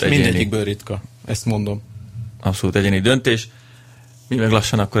abszolút egyéni. Mindegyikből ritka, ezt mondom. Abszolút egyéni döntés. Mi meg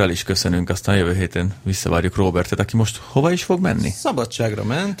lassan akkor el is köszönünk, aztán jövő héten visszavárjuk Robertet, aki most hova is fog menni? Szabadságra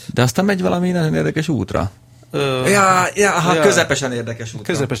ment. De aztán megy valami nagyon érdekes útra. Közepesen érdekes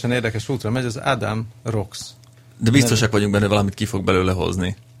útra. Közepesen érdekes útra megy az Adam Rocks. De biztosak vagyunk benne, valamit ki fog belőle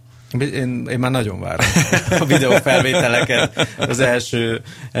hozni. Én már nagyon várom a videófelvételeket. Az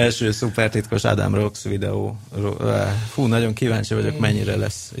első szupertitkos Adam Rocks videó. Fú, nagyon kíváncsi vagyok, mennyire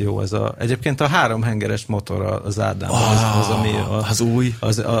lesz jó ez a... Egyébként a 3 hengeres motor az Adam, az új.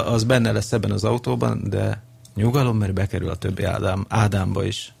 Az benne lesz ebben az autóban, de nyugalom, mert bekerül a többi Ádámba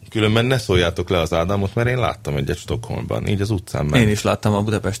is. Különben ne szóljátok le az Ádámot, mert én láttam egyet Stockholmban, így az utcán ment. Én is láttam a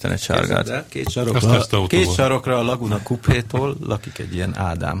Budapesten egy sárgát. Két sarokra a Laguna Coupétól lakik egy ilyen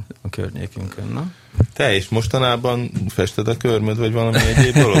Ádám a környékünkön, na? Te is mostanában fested a körmöd, vagy valami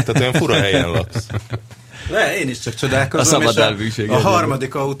egyéb dolog? Tehát olyan fura helyen laksz. Én is csak csodálkozom. A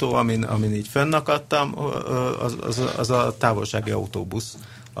harmadik autó, amin így fönnakadtam, az a távolsági autóbusz,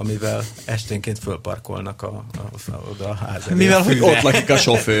 amivel esténként fölparkolnak oda a ház elé. Mivel, hogy ott lakik a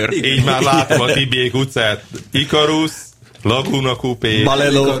sofőr. Így már látom a Tibiék utcát. Icarus, Laguna Coupé,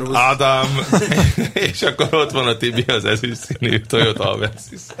 Adam, és akkor ott van a Tibi az ezüstszínű Toyota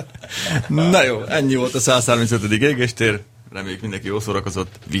Avensis. Na jó, ennyi volt a 135. égéstér. Reméljük mindenki jól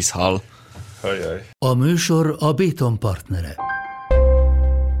szórakozott. Viszhal. A műsor a Béton partnere.